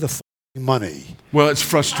 Take the fucking money. Well, it's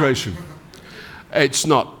frustration. It's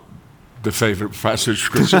not the favorite passage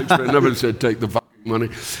from Shakespeare. Never said take the fucking money.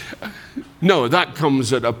 No, that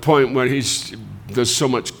comes at a point where there's so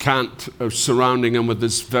much cant surrounding him with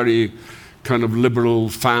this very kind of liberal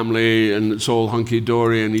family, and it's all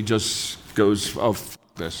hunky-dory, and he just goes, oh, f***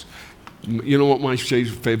 this. You know what my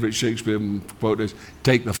favorite Shakespeare quote is?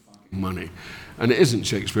 Take the fucking money. And it isn't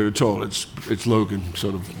Shakespeare at all. It's Logan,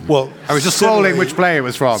 sort of. Well, I was just scrolling which play it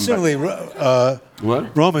was from. Similarly,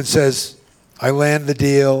 what? Roman says, I land the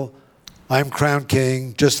deal. I'm crowned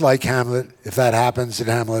king, just like Hamlet. If that happens in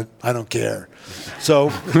Hamlet, I don't care.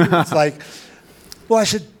 So it's like, well,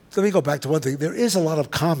 let me go back to one thing. There is a lot of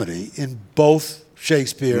comedy in both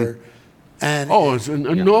Shakespeare and... Oh, it's an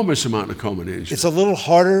enormous amount of comedy. It's a little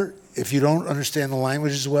harder if you don't understand the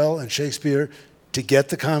language as well in Shakespeare to get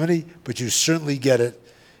the comedy, but you certainly get it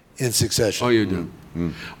in Succession. Oh, you do.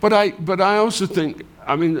 But I also think,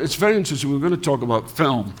 it's very interesting. We're going to talk about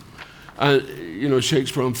film,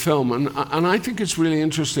 Shakespeare on film, and I think it's really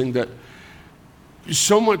interesting that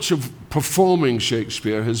so much of performing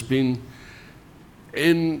Shakespeare has been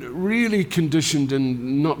really conditioned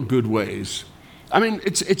in not good ways.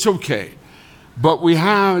 It's okay, but we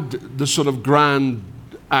had the sort of grand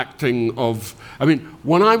acting of,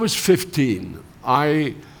 when I was 15,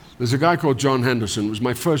 there's a guy called John Henderson. It was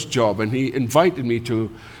my first job, and he invited me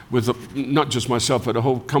with not just myself, but a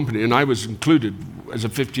whole company, and I was included as a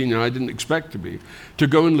 15-year-old, I didn't expect to be, to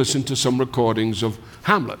go and listen to some recordings of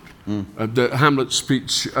Hamlet, the Hamlet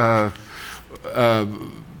speech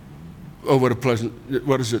Oh, what a pleasant,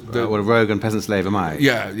 what is it? What a rogue and peasant slave am I?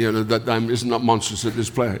 Yeah, that isn't not monstrous at this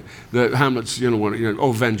play. The Hamlet's,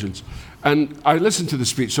 oh, vengeance. And I listened to the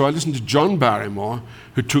speech, so I listened to John Barrymore,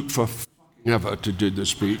 who took for ever to do the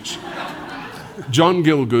speech. John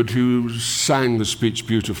Gielgud, who sang the speech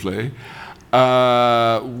beautifully.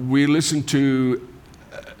 We listened to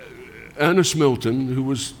Ernest Milton, who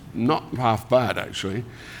was not half bad, actually.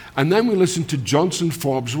 And then we listened to Johnson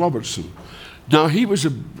Forbes Robertson. Now, he was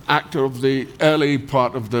an actor of the early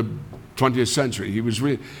part of the 20th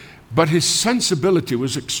century. But his sensibility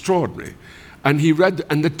was extraordinary. And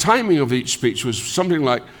and the timing of each speech was something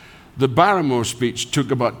like the Barrymore speech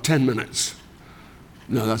took about 10 minutes.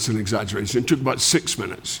 No, that's an exaggeration. It took about 6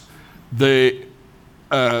 minutes. The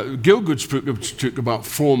Gielgud speech took about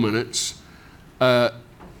 4 minutes.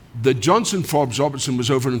 The Johnson Forbes Robertson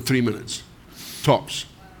was over in 3 minutes, tops.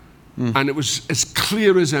 And it was as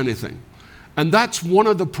clear as anything. And that's one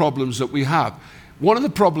of the problems that we have. One of the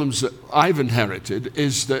problems that I've inherited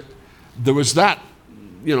is that there was that,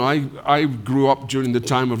 I grew up during the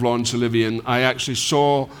time of Laurence Olivier, and I actually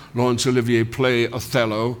saw Laurence Olivier play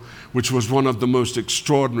Othello, which was one of the most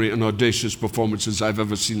extraordinary and audacious performances I've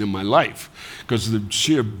ever seen in my life, because the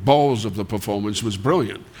sheer balls of the performance was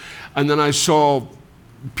brilliant. And then I saw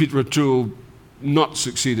Peter O'Toole not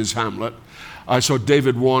succeed as Hamlet. I saw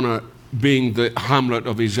David Warner being the Hamlet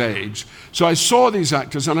of his age. So I saw these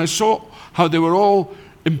actors, and I saw how they were all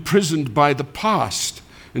imprisoned by the past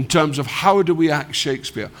in terms of how do we act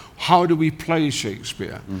Shakespeare? How do we play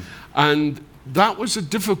Shakespeare? And that was a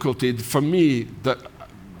difficulty for me that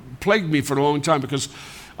plagued me for a long time, because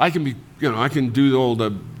I can do all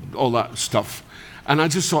that stuff. And I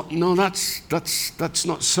just thought, no, that's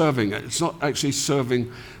not serving it. It's not actually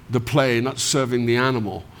serving the play, not serving the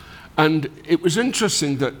animal. And it was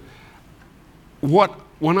interesting that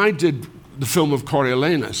when I did the film of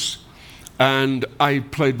Coriolanus, and I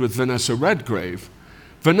played with Vanessa Redgrave,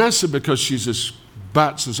 Vanessa, because she's as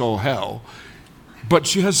bats as all hell, but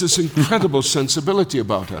she has this incredible sensibility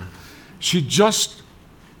about her. She's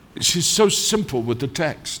so simple with the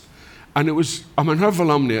text. And her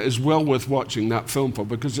Volumnia is well worth watching that film for,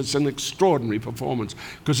 because it's an extraordinary performance,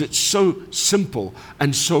 because it's so simple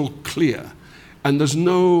and so clear. And there's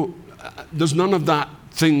none of that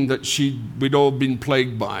thing that we'd all been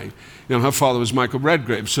plagued by. Her father was Michael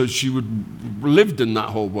Redgrave, so she lived in that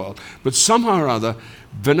whole world. But somehow or other,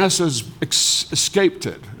 Vanessa's escaped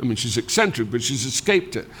it. I mean, she's eccentric, but she's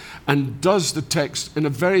escaped it, and does the text in a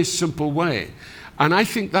very simple way. And I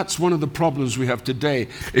think that's one of the problems we have today,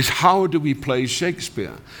 is how do we play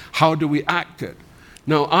Shakespeare? How do we act it?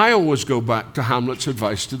 Now, I always go back to Hamlet's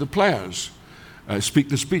advice to the players. Speak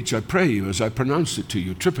the speech, I pray you, as I pronounce it to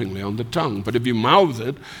you, trippingly on the tongue. But if you mouth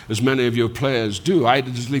it, as many of your players do, I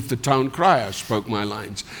as lief the town crier spoke my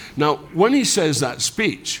lines. Now, when he says that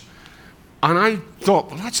speech, and I thought,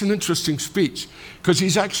 well, that's an interesting speech, because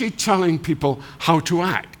he's actually telling people how to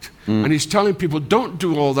act. And he's telling people, don't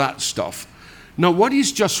do all that stuff. Now,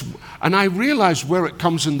 and I realized where it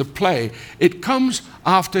comes in the play. It comes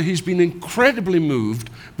after he's been incredibly moved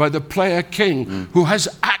by the player King, who has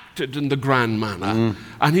acted in the grand manner.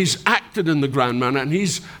 And he's acted in the grand manner, and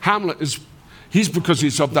because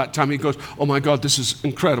he's of that time, he goes, oh my God, this is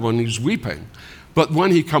incredible, and he's weeping. But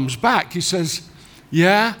when he comes back, he says,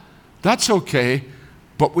 yeah, that's okay,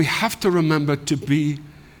 but we have to remember to be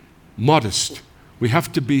modest. We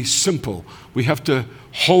have to be simple. We have to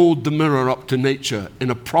hold the mirror up to nature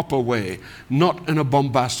in a proper way, not in a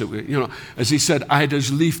bombastic way. As he said, I'd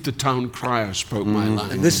as lief the town crier spoke my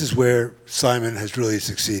line. And this is where Simon has really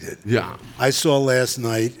succeeded. Yeah. I saw last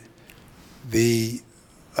night the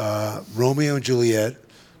Romeo and Juliet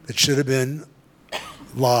that should have been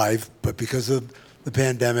live, but because of the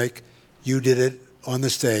pandemic, you did it on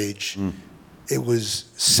the stage. It was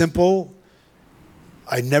simple.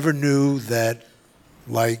 I never knew that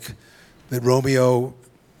Romeo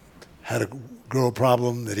had a girl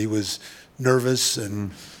problem, that he was nervous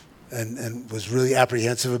and was really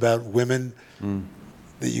apprehensive about women,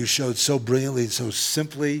 that you showed so brilliantly and so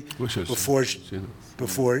simply before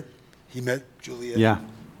he met Juliet. Yeah.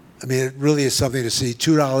 I mean, it really is something to see.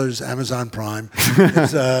 $2, Amazon Prime.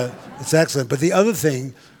 It's excellent. But the other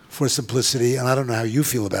thing for simplicity, and I don't know how you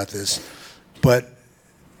feel about this, but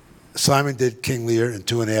Simon did King Lear in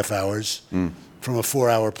 2.5 hours from a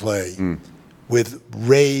 4-hour play with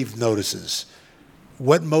rave notices.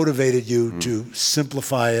 What motivated you to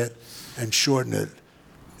simplify it and shorten it?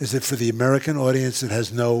 Is it for the American audience that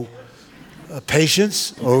has no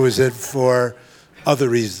patience, or is it for other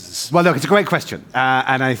reasons? Well, look, it's a great question.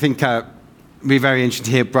 And I think it'd be very interesting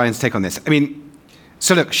to hear Brian's take on this. I mean,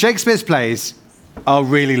 so look, Shakespeare's plays are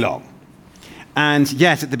really long. And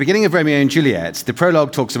yet, at the beginning of Romeo and Juliet, the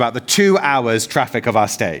prologue talks about the 2 hours traffic of our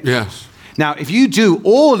stage. Yes. Now, if you do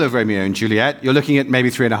all of Romeo and Juliet, you're looking at maybe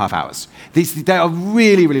 3.5 hours. They are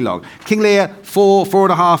really, really long. King Lear,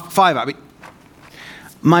 4.5, 5 hours.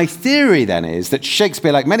 My theory then is that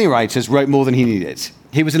Shakespeare, like many writers, wrote more than he needed.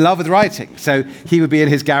 He was in love with writing, so he would be in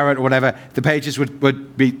his garret or whatever, the pages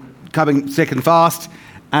would be coming thick and fast,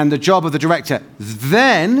 and the job of the director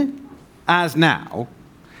then, as now,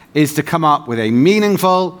 is to come up with a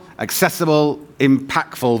meaningful, accessible,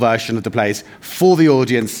 impactful version of the plays for the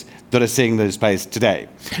audience that are seeing those plays today.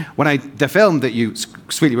 The film that you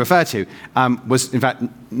sweetly refer to was, in fact,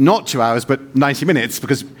 not 2 hours, but 90 minutes,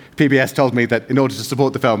 because PBS told me that in order to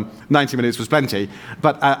support the film, 90 minutes was plenty.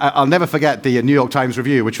 But I'll never forget the New York Times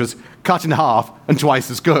review, which was cut in half and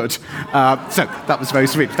twice as good. So that was very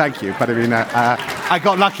sweet, thank you. But I mean, I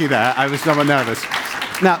got lucky there. I was somewhat nervous.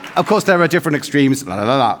 Now, of course, there are different extremes,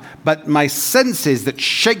 but my sense is that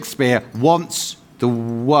Shakespeare wants the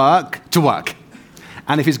work to work.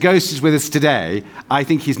 And if his ghost is with us today, I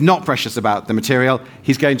think he's not precious about the material.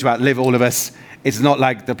 He's going to outlive all of us. It's not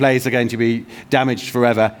like the plays are going to be damaged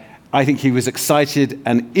forever. I think he was excited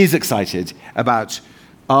and is excited about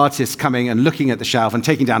artists coming and looking at the shelf and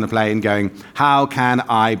taking down a play and going, how can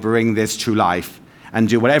I bring this to life and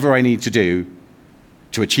do whatever I need to do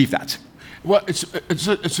to achieve that? Well,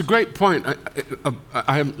 it's a great point.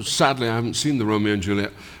 Sadly, I haven't seen the Romeo and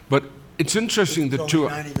Juliet, but it's interesting that It's only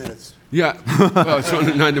 90 minutes. Yeah, well, it's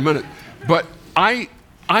only 90 minutes. But I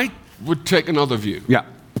would take another view. Yeah.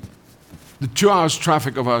 The 2 hours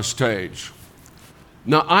traffic of our stage.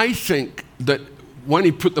 Now, I think that when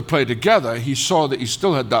he put the play together, he saw that he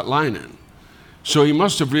still had that line in. So he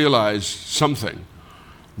must have realized something.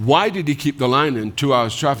 Why did he keep the line in 2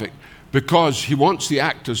 hours traffic? Because he wants the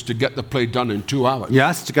actors to get the play done in 2 hours.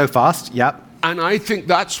 Yes, to go fast, yep. And I think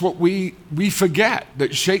that's what we forget,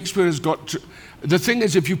 that Shakespeare has got to... The thing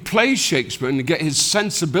is, if you play Shakespeare and get his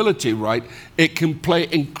sensibility right, it can play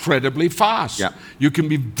incredibly fast. Yeah. You can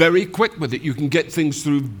be very quick with it. You can get things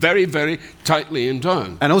through very, very tightly in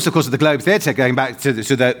turn. And also, of course, at the Globe Theatre, going back to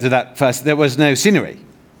that first, there was no scenery,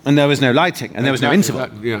 and there was no lighting, and there was no interval.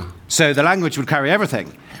 Yeah. So the language would carry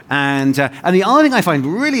everything. And the other thing I find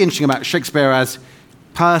really interesting about Shakespeare as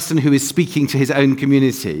person who is speaking to his own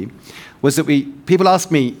community was that people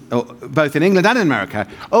ask me, both in England and in America,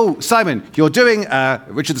 oh, Simon, you're doing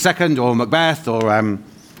Richard II or Macbeth or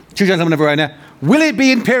Two Gentlemen of Verona. Will it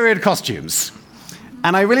be in period costumes?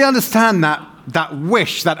 And I really understand that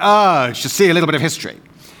wish, that urge to see a little bit of history.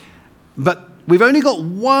 But we've only got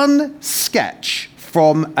one sketch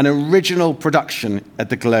from an original production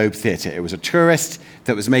at the Globe Theatre. It was a tourist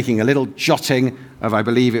that was making a little jotting of, I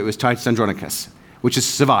believe it was Titus Andronicus, which has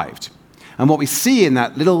survived. And what we see in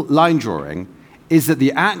that little line drawing is that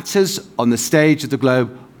the actors on the stage of the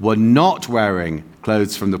Globe were not wearing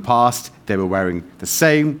clothes from the past. They were wearing the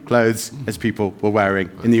same clothes as people were wearing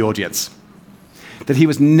in the audience. That he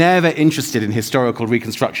was never interested in historical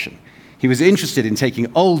reconstruction. He was interested in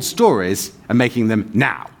taking old stories and making them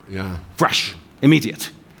now. Yeah. Fresh, immediate.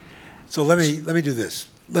 So let me do this.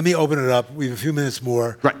 Let me open it up. We have a few minutes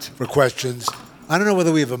more for questions. I don't know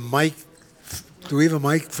whether we have a mic. Do we have a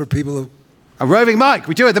mic for people who... A roving mic.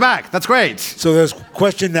 We do at the back. That's great. So there's a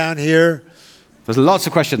question down here. There's lots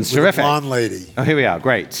of questions. Terrific. Blonde lady. Oh, here we are.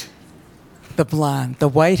 Great. The blonde, the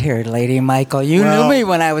white-haired lady, Michael. You knew me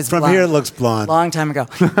when I was blonde. From here it looks blonde. Long time ago.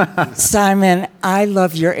 Simon, I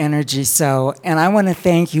love your energy so, and I want to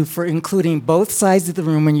thank you for including both sides of the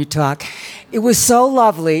room when you talk. It was so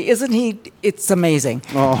lovely. Isn't he? It's amazing.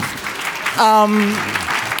 Oh.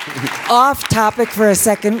 Off topic for a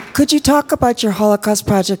second, could you talk about your Holocaust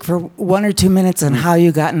project for 1 or 2 minutes and how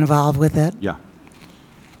you got involved with it? Yeah.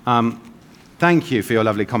 Thank you for your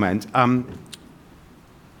lovely comment.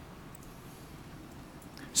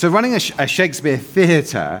 So running a Shakespeare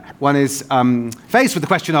theatre, one is faced with the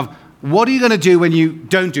question of, what are you going to do when you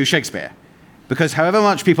don't do Shakespeare? Because however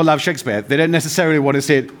much people love Shakespeare, they don't necessarily want to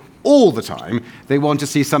see it all the time. They want to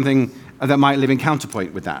see something that might live in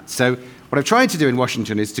counterpoint with that. So what I've tried to do in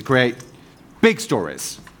Washington is to create big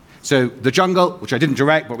stories. So The Jungle, which I didn't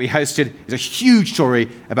direct, but we hosted, is a huge story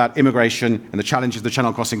about immigration and the challenges of the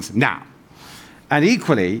Channel crossings now. And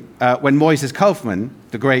equally, when Moises Kaufman,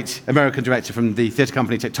 the great American director from the theatre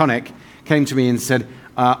company Tectonic, came to me and said,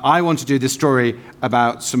 I want to do this story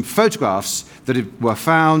about some photographs that were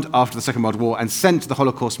found after the Second World War and sent to the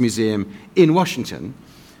Holocaust Museum in Washington,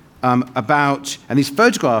 and these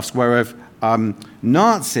photographs were of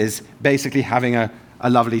Nazis basically having a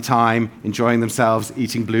lovely time, enjoying themselves,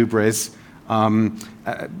 eating blueberries,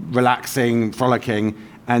 relaxing, frolicking,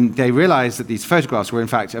 and they realized that these photographs were in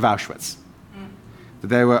fact of Auschwitz.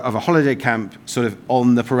 They were of a holiday camp sort of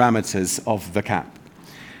on the parameters of the camp.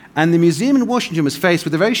 And the museum in Washington was faced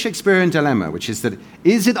with a very Shakespearean dilemma, which is that,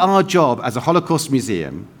 is it our job as a Holocaust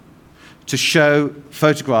museum to show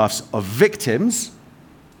photographs of victims,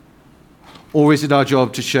 or is it our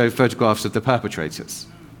job to show photographs of the perpetrators?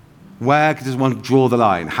 Where does one draw the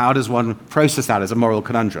line? How does one process that as a moral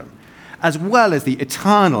conundrum? As well as the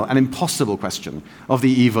eternal and impossible question of the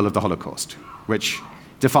evil of the Holocaust, which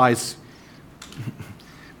defies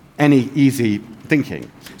any easy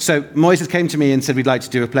thinking. So Moises came to me and said, we'd like to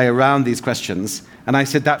do a play around these questions. And I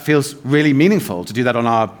said, that feels really meaningful to do that on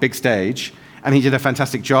our big stage. And he did a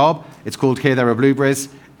fantastic job. It's called Here, There Are Blueberries.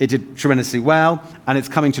 It did tremendously well. And it's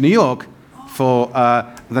coming to New York for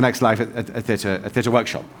the next live at theatre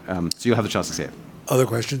workshop. So you'll have the chance to see it. Other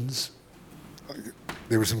questions?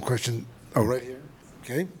 There was some question. Oh, right here.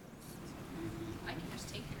 Okay. I can just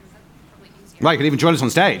take yours. That's probably easier. Right, you can even join us on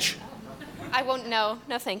stage. I won't know.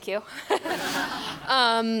 No, thank you.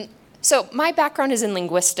 So my background is in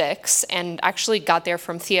linguistics and actually got there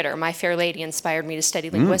from theater. My Fair Lady inspired me to study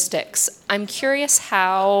linguistics. I'm curious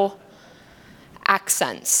how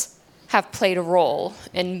accents have played a role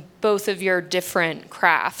in both of your different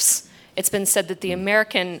crafts. It's been said that the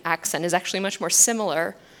American accent is actually much more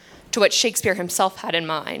similar to what Shakespeare himself had in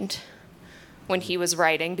mind when he was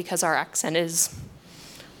writing, because our accent is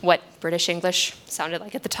what British English sounded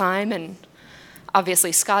like at the time, and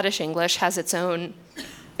obviously Scottish English has its own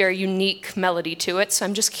very unique melody to it. So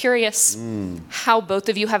I'm just curious how both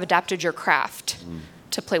of you have adapted your craft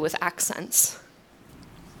to play with accents.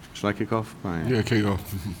 Shall I kick off? Right. Yeah, kick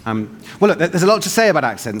off. Well, look, there's a lot to say about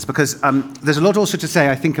accents, because there's a lot also to say,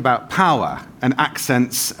 I think, about power and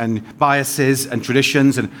accents and biases and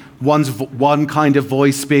traditions and one kind of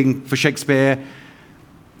voice being for Shakespeare.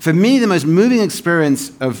 For me, the most moving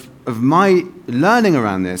experience of my learning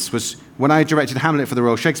around this was when I directed Hamlet for the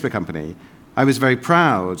Royal Shakespeare Company. I was very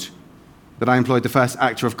proud that I employed the first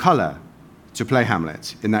actor of colour to play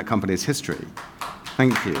Hamlet in that company's history.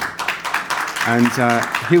 Thank you. And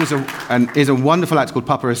he is a wonderful actor called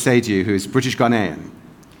Papa Asadiu, who is British Ghanaian.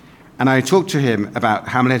 And I talked to him about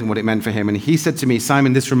Hamlet and what it meant for him, and he said to me,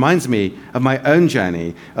 Simon, this reminds me of my own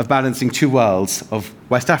journey of balancing two worlds of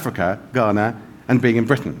West Africa, Ghana, and being in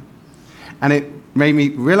Britain. And it made me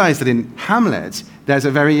realize that in Hamlet, there's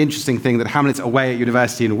a very interesting thing that Hamlet's away at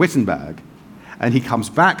university in Wittenberg, and he comes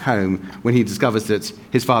back home when he discovers that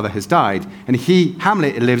his father has died. And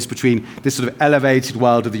Hamlet, lives between this sort of elevated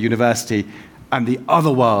world of the university and the other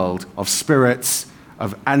world of spirits,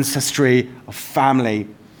 of ancestry, of family.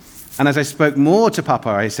 And as I spoke more to Papa,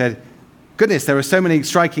 I said, goodness, there are so many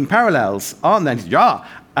striking parallels, aren't there? And he said, yeah.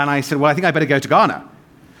 And I said, well, I think I better go to Ghana.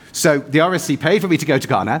 So the RSC paid for me to go to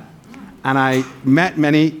Ghana, and I met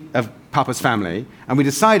many of Papa's family, and we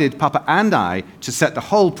decided, Papa and I, to set the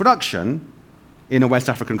whole production in a West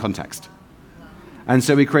African context. And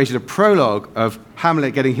so we created a prologue of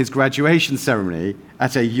Hamlet getting his graduation ceremony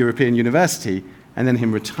at a European university, and then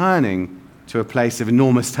him returning to a place of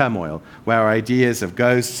enormous turmoil, where ideas of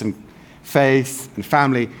ghosts and faith and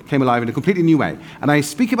family came alive in a completely new way. And I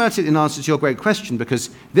speak about it in answer to your great question, because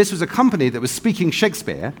this was a company that was speaking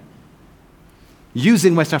Shakespeare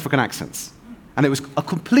using West African accents. And it was a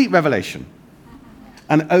complete revelation,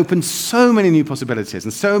 and opened so many new possibilities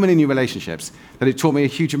and so many new relationships that it taught me a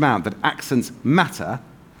huge amount that accents matter,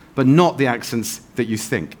 but not the accents that you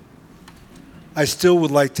think. I still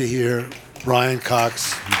would like to hear Brian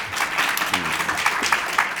Cox.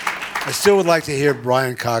 I still would like to hear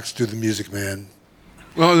Brian Cox do The Music Man.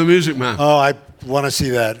 Oh, The Music Man. Oh, I want to see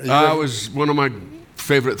that. That was one of my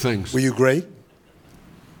favorite things. Were you great?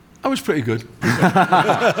 I was pretty good.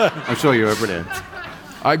 I'm sure you were brilliant.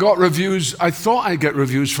 I got reviews. I thought I'd get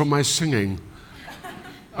reviews from my singing.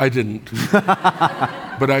 I didn't.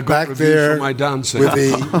 But I got Back reviews there from my dancing. with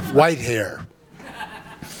the white hair.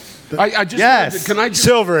 I just Yes. can I just,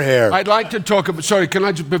 Silver hair. I'd like to talk about, sorry, can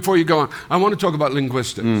I just, before you go on, I want to talk about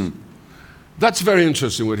linguistics. That's very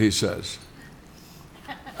interesting what he says.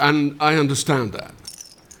 And I understand that.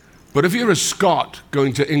 But if you're a Scot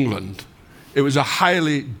going to England, it was a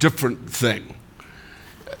highly different thing.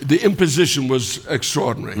 The imposition was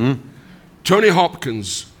extraordinary. Tony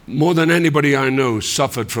Hopkins, more than anybody I know,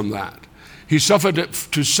 suffered from that. He suffered it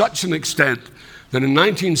to such an extent that in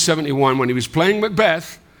 1971, when he was playing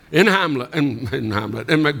Macbeth in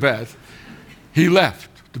Macbeth, he left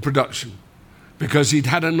the production because he'd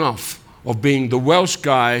had enough of being the Welsh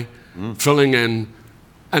guy filling in.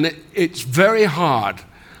 And it's very hard.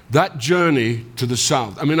 That journey to the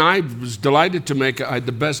South. I mean, I was delighted to make it. I had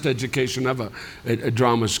the best education ever at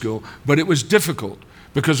drama school, but it was difficult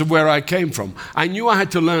because of where I came from. I knew I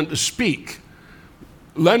had to learn to speak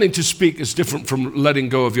learning to speak is different from letting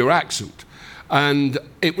go of your accent. And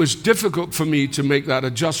it was difficult for me to make that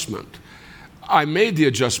adjustment. I made the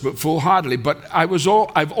adjustment full-heartedly, but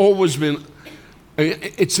I've always been,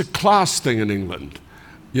 it's a class thing in England.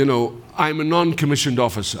 You know, I'm a non-commissioned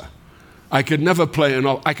officer. I could never play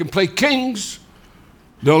I can play kings.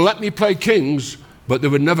 They'll let me play kings, but they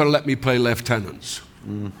would never let me play lieutenants.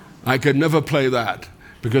 I could never play that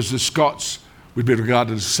because the Scots would be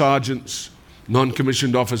regarded as sergeants,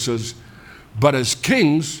 non-commissioned officers. But as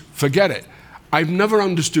kings, forget it. I've never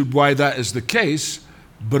understood why that is the case,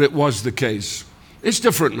 but it was the case. It's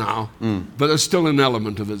different now, but there's still an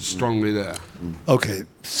element of it strongly there. Okay,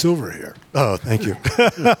 Silver here. Oh, thank you.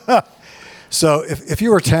 So if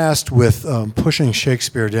you were tasked with pushing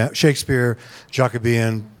Shakespeare,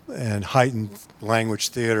 Jacobean, and heightened language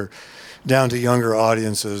theater down to younger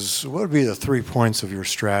audiences, what would be the 3 points of your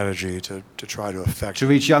strategy to try to affect... To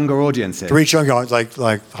reach younger audiences? To reach younger,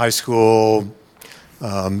 like high school,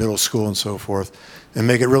 middle school, and so forth, and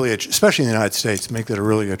make it really, especially in the United States, make that a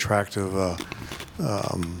really attractive...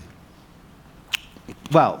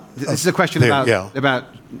 well, this is a question about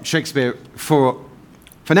Shakespeare for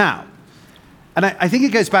now. And I think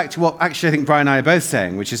it goes back to what actually I think Brian and I are both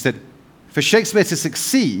saying, which is that for Shakespeare to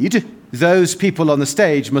succeed, those people on the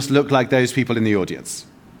stage must look like those people in the audience.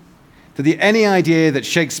 That any idea that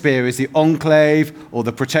Shakespeare is the enclave or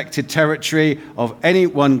the protected territory of any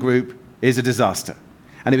one group is a disaster.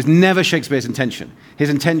 And it was never Shakespeare's intention. His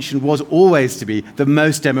intention was always to be the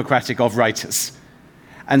most democratic of writers.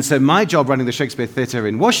 And so my job running the Shakespeare Theater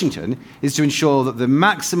in Washington is to ensure that the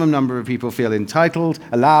maximum number of people feel entitled,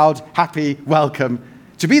 allowed, happy, welcome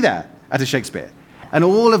to be there at a Shakespeare. And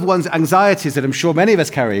all of one's anxieties that I'm sure many of us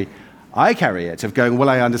carry, I carry it, of going, will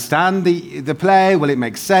I understand the play? Will it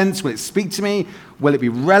make sense? Will it speak to me? Will it be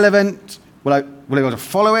relevant? Will I be able to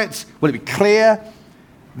follow it? Will it be clear?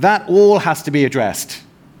 That all has to be addressed.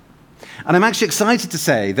 And I'm actually excited to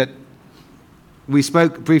say that we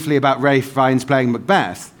spoke briefly about Ralph Fiennes playing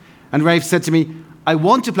Macbeth, and Ralph said to me, I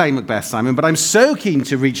want to play Macbeth, Simon, but I'm so keen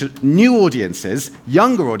to reach new audiences,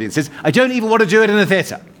 younger audiences, I don't even want to do it in a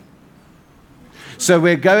theatre. So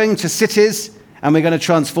we're going to cities, and we're going to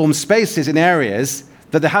transform spaces in areas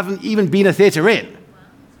that there haven't even been a theatre in.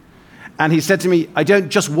 And he said to me, I don't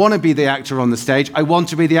just want to be the actor on the stage, I want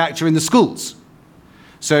to be the actor in the schools.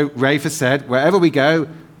 So Ralph has said, wherever we go,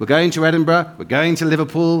 we're going to Edinburgh, we're going to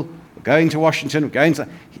Liverpool, we're going to Washington,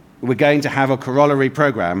 we're going to have a corollary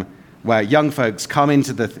program where young folks come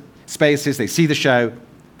into the spaces, they see the show,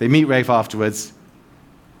 they meet Ralph afterwards,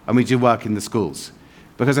 and we do work in the schools.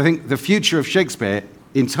 Because I think the future of Shakespeare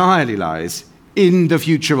entirely lies in the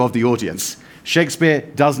future of the audience. Shakespeare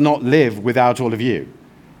does not live without all of you.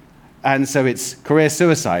 And so it's career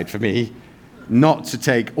suicide for me not to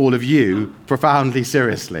take all of you profoundly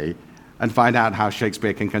seriously and find out how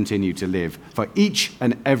Shakespeare can continue to live for each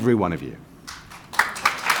and every one of you.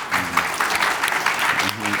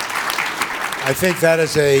 I think that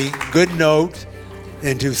is a good note,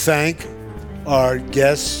 and to thank our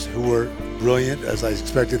guests who were brilliant, as I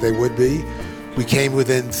expected they would be. We came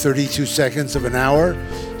within 32 seconds of an hour,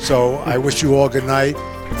 so I wish you all good night.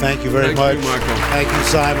 Thank you very much. Thank you, Michael. Thank you,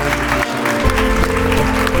 Simon.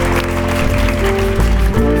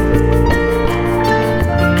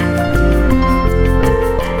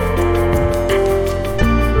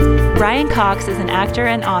 Brian Cox is an actor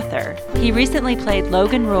and author. He recently played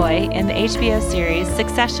Logan Roy in the HBO series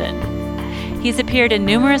Succession. He's appeared in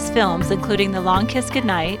numerous films, including The Long Kiss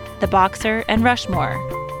Goodnight, The Boxer, and Rushmore.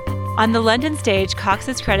 On the London stage,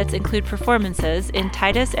 Cox's credits include performances in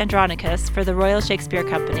Titus Andronicus for the Royal Shakespeare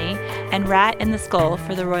Company and Rat in the Skull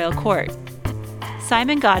for the Royal Court.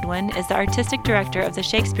 Simon Godwin is the artistic director of the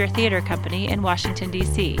Shakespeare Theater Company in Washington,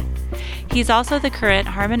 D.C. He's also the current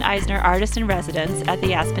Harmon Eisner Artist in Residence at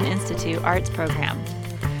the Aspen Institute Arts Program.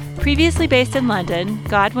 Previously based in London,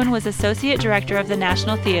 Godwin was Associate Director of the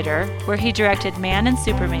National Theatre, where he directed Man and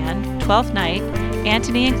Superman, Twelfth Night,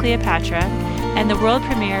 Antony and Cleopatra, and the world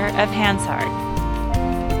premiere of Hansard.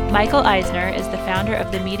 Michael Eisner is the founder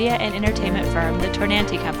of the media and entertainment firm The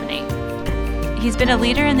Tornanti Company. He's been a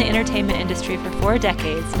leader in the entertainment industry for 4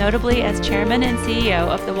 decades, notably as chairman and CEO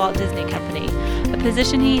of the Walt Disney Company, a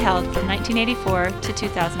position he held from 1984 to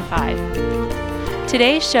 2005.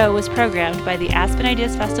 Today's show was programmed by the Aspen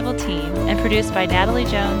Ideas Festival team and produced by Natalie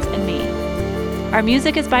Jones and me. Our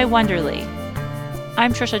music is by Wonderly.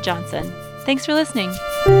 I'm Trisha Johnson. Thanks for listening.